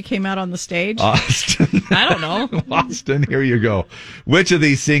 drink before you came out on the stage. Austin. I don't know. Austin, here you go. Which of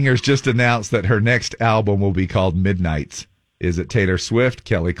these singers just announced that her next album will be called Midnights? Is it Taylor Swift,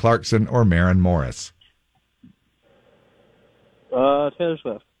 Kelly Clarkson, or Maren Morris? Taylor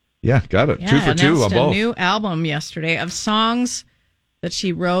Swift. Yeah, got it. Yeah, 2 for 2 on announced both. a new album yesterday of songs that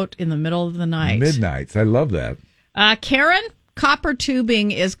she wrote in the middle of the night. Midnights. I love that. Karen, copper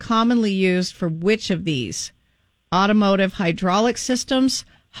tubing is commonly used for which of these? Automotive hydraulic systems,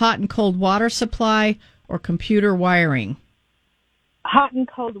 hot and cold water supply, or computer wiring? Hot and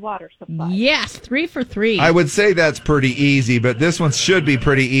cold water supply. Yes, 3 for 3. I would say that's pretty easy, but this one should be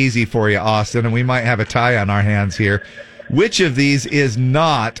pretty easy for you, Austin, and we might have a tie on our hands here. Which of these is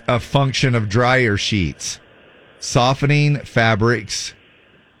not a function of dryer sheets? Softening fabrics,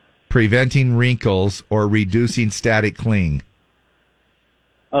 preventing wrinkles, or reducing static cling?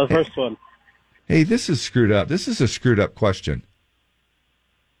 The first one. Hey, this is screwed up. This is a screwed up question.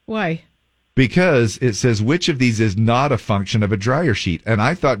 Why? Because it says, which of these is not a function of a dryer sheet? And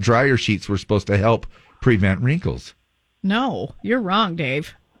I thought dryer sheets were supposed to help prevent wrinkles. No, you're wrong,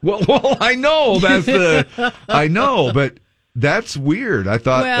 Dave. Well, I know. I know, but that's weird. I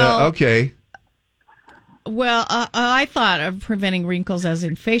thought, okay. Well, I thought of preventing wrinkles as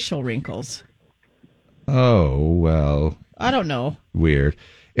in facial wrinkles. Oh, well. I don't know. Weird.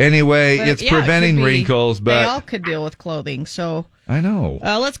 Anyway, But, it's yeah, preventing it could be. wrinkles, They but all could deal with clothing, so I know.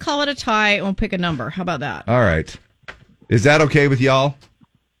 let's call it a tie and we'll pick a number. How about that? All right. Is that okay with y'all?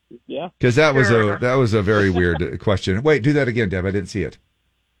 Yeah. Because that was a very weird question. Wait, do that again, Deb. I didn't see it.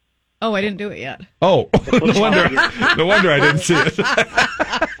 Oh, I didn't do it yet. Oh, no wonder I didn't see it.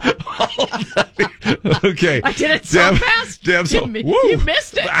 Okay. I did it so fast. Deb, you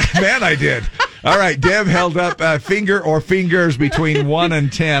missed it. Man, I did. All right, Deb held up finger or fingers between 1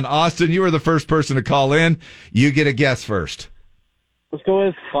 and 10. Austin, you were the first person to call in. You get a guess first. Let's go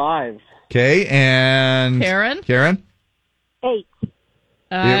with 5. Okay, and Karen? 8.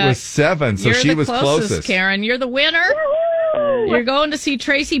 It was 7, so she was closest. Karen, you're the winner. You're going to see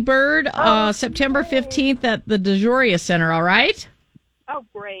Tracy Bird September 15th at the DeJoria Center, all right? Oh,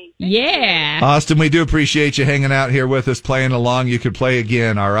 great. Yeah. Austin, we do appreciate you hanging out here with us, playing along. You could play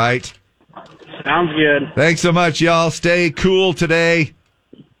again, all right? Sounds good. Thanks so much, y'all. Stay cool today.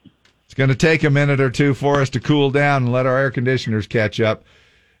 It's going to take a minute or two for us to cool down and let our air conditioners catch up.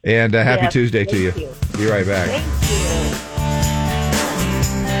 And happy Tuesday to you. Be right back. Thank you.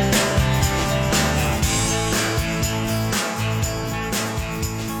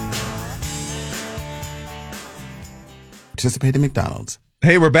 Participate in McDonald's.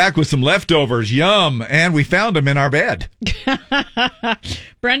 Hey, we're back with some leftovers. Yum. And we found them in our bed.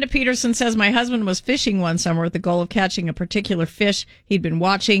 Brenda Peterson says, my husband was fishing one summer with the goal of catching a particular fish he'd been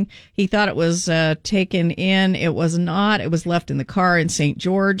watching. He thought it was taken in. It was not. It was left in the car in St.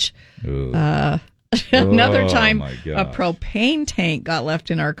 George. Another time, a propane tank got left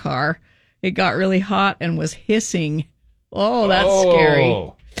in our car. It got really hot and was hissing. Oh, that's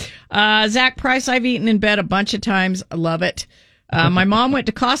scary. Zach Price, I've eaten in bed a bunch of times. I love it. My mom went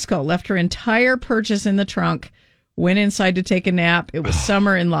to Costco, left her entire purchase in the trunk, went inside to take a nap. It was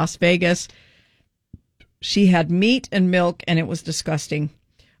summer in Las Vegas. She had meat and milk, and it was disgusting.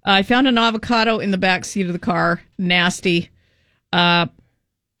 I found an avocado in the back seat of the car. Nasty.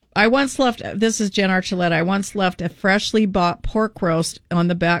 I once left, this is Jen Archuleta, I once left a freshly bought pork roast on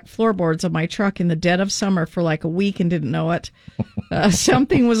the back floorboards of my truck in the dead of summer for like a week and didn't know it.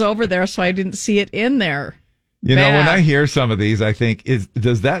 Something was over there, so I didn't see it in there. You know, when I hear some of these, I think,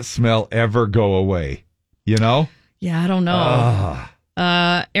 does that smell ever go away? You know? Yeah, I don't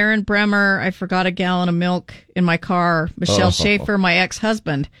know. Aaron Bremer, I forgot a gallon of milk in my car. Michelle Schaefer, my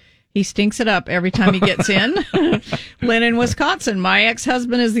ex-husband. He stinks it up every time he gets in. Lynn in Wisconsin. My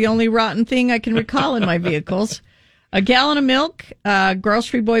ex-husband is the only rotten thing I can recall in my vehicles. A gallon of milk.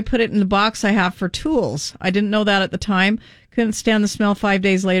 Grocery boy put it in the box I have for tools. I didn't know that at the time. Couldn't stand the smell 5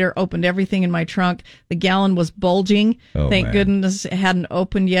 days later. Opened everything in my trunk. The gallon was bulging. Thank goodness it hadn't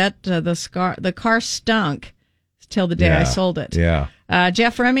opened yet. The car stunk till the day I sold it. Yeah.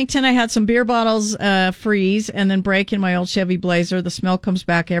 Jeff Remington, I had some beer bottles freeze and then break in my old Chevy Blazer. The smell comes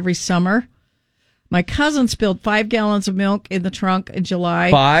back every summer. My cousin spilled 5 gallons of milk in the trunk in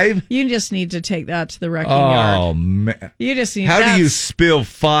July. 5? You just need to take that to the wrecking yard. Oh, man. You just need. How do you spill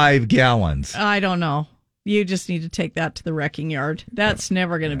 5 gallons? I don't know. You just need to take that to the wrecking yard. That's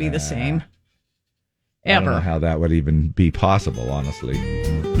never going to be the same. Ever. I don't know how that would even be possible, honestly.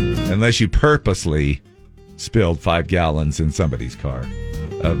 Unless you purposely spilled 5 gallons in somebody's car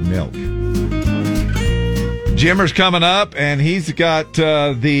of milk. Jimmer's coming up, and he's got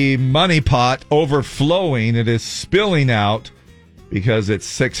the money pot overflowing. It is spilling out because it's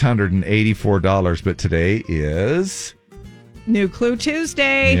 $684, but today is... New Clue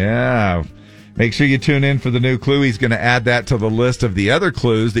Tuesday. Yeah. Make sure you tune in for the new clue. He's going to add that to the list of the other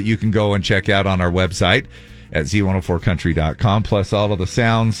clues that you can go and check out on our website at Z104country.com, plus all of the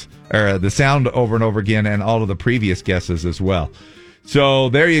sounds, or the sound over and over again, and all of the previous guesses as well. So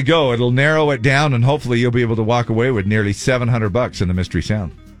there you go. It'll narrow it down, and hopefully you'll be able to walk away with nearly $700 in the Mystery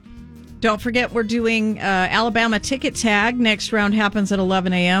Sound. Don't forget, we're doing Alabama Ticket Tag. Next round happens at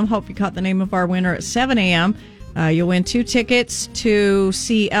 11 a.m. Hope you caught the name of our winner at 7 a.m. You'll win 2 tickets to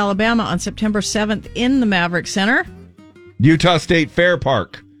see Alabama on September 7th in the Maverick Center. Utah State Fair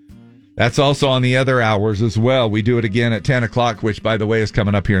Park. That's also on the other hours as well. We do it again at 10 o'clock, which, by the way, is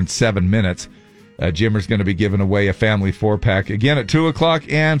coming up here in 7 minutes. Jimmer's going to be giving away a family 4-pack again at 2 o'clock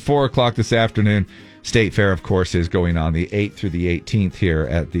and 4 o'clock this afternoon. State Fair, of course, is going on the 8th through the 18th here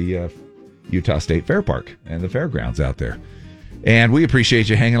at the Utah State Fair Park and the fairgrounds out there. And we appreciate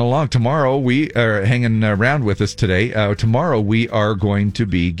you hanging along. Tomorrow, we are hanging around with us today. Tomorrow, we are going to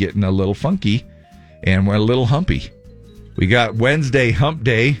be getting a little funky and we're a little humpy. We got Wednesday Hump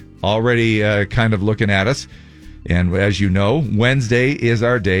Day already kind of looking at us. And as you know, Wednesday is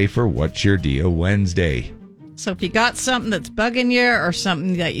our day for What's Your Deal Wednesday. So if you got something that's bugging you or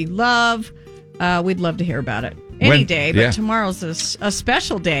something that you love, we'd love to hear about it. Any day, but tomorrow's a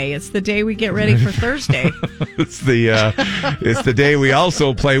special day. It's the day we get ready for Thursday. It's the day we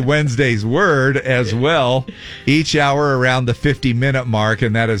also play Wednesday's Word as well, each hour around the 50-minute mark,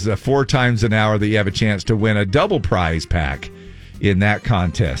 and that is 4 times an hour that you have a chance to win a double prize pack in that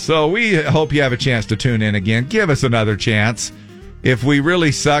contest. So we hope you have a chance to tune in again. Give us another chance. If we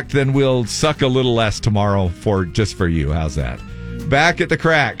really sucked, then we'll suck a little less tomorrow just for you. How's that? Back at the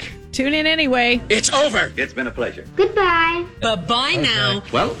crack. Tune in anyway. It's over. It's been a pleasure. Goodbye. Bye-bye now.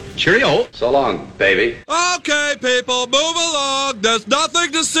 Well, cheerio. So long, baby. Okay, people, move along. There's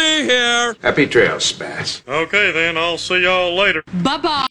nothing to see here. Happy trails, Spats. Okay, then. I'll see y'all later. Bye-bye.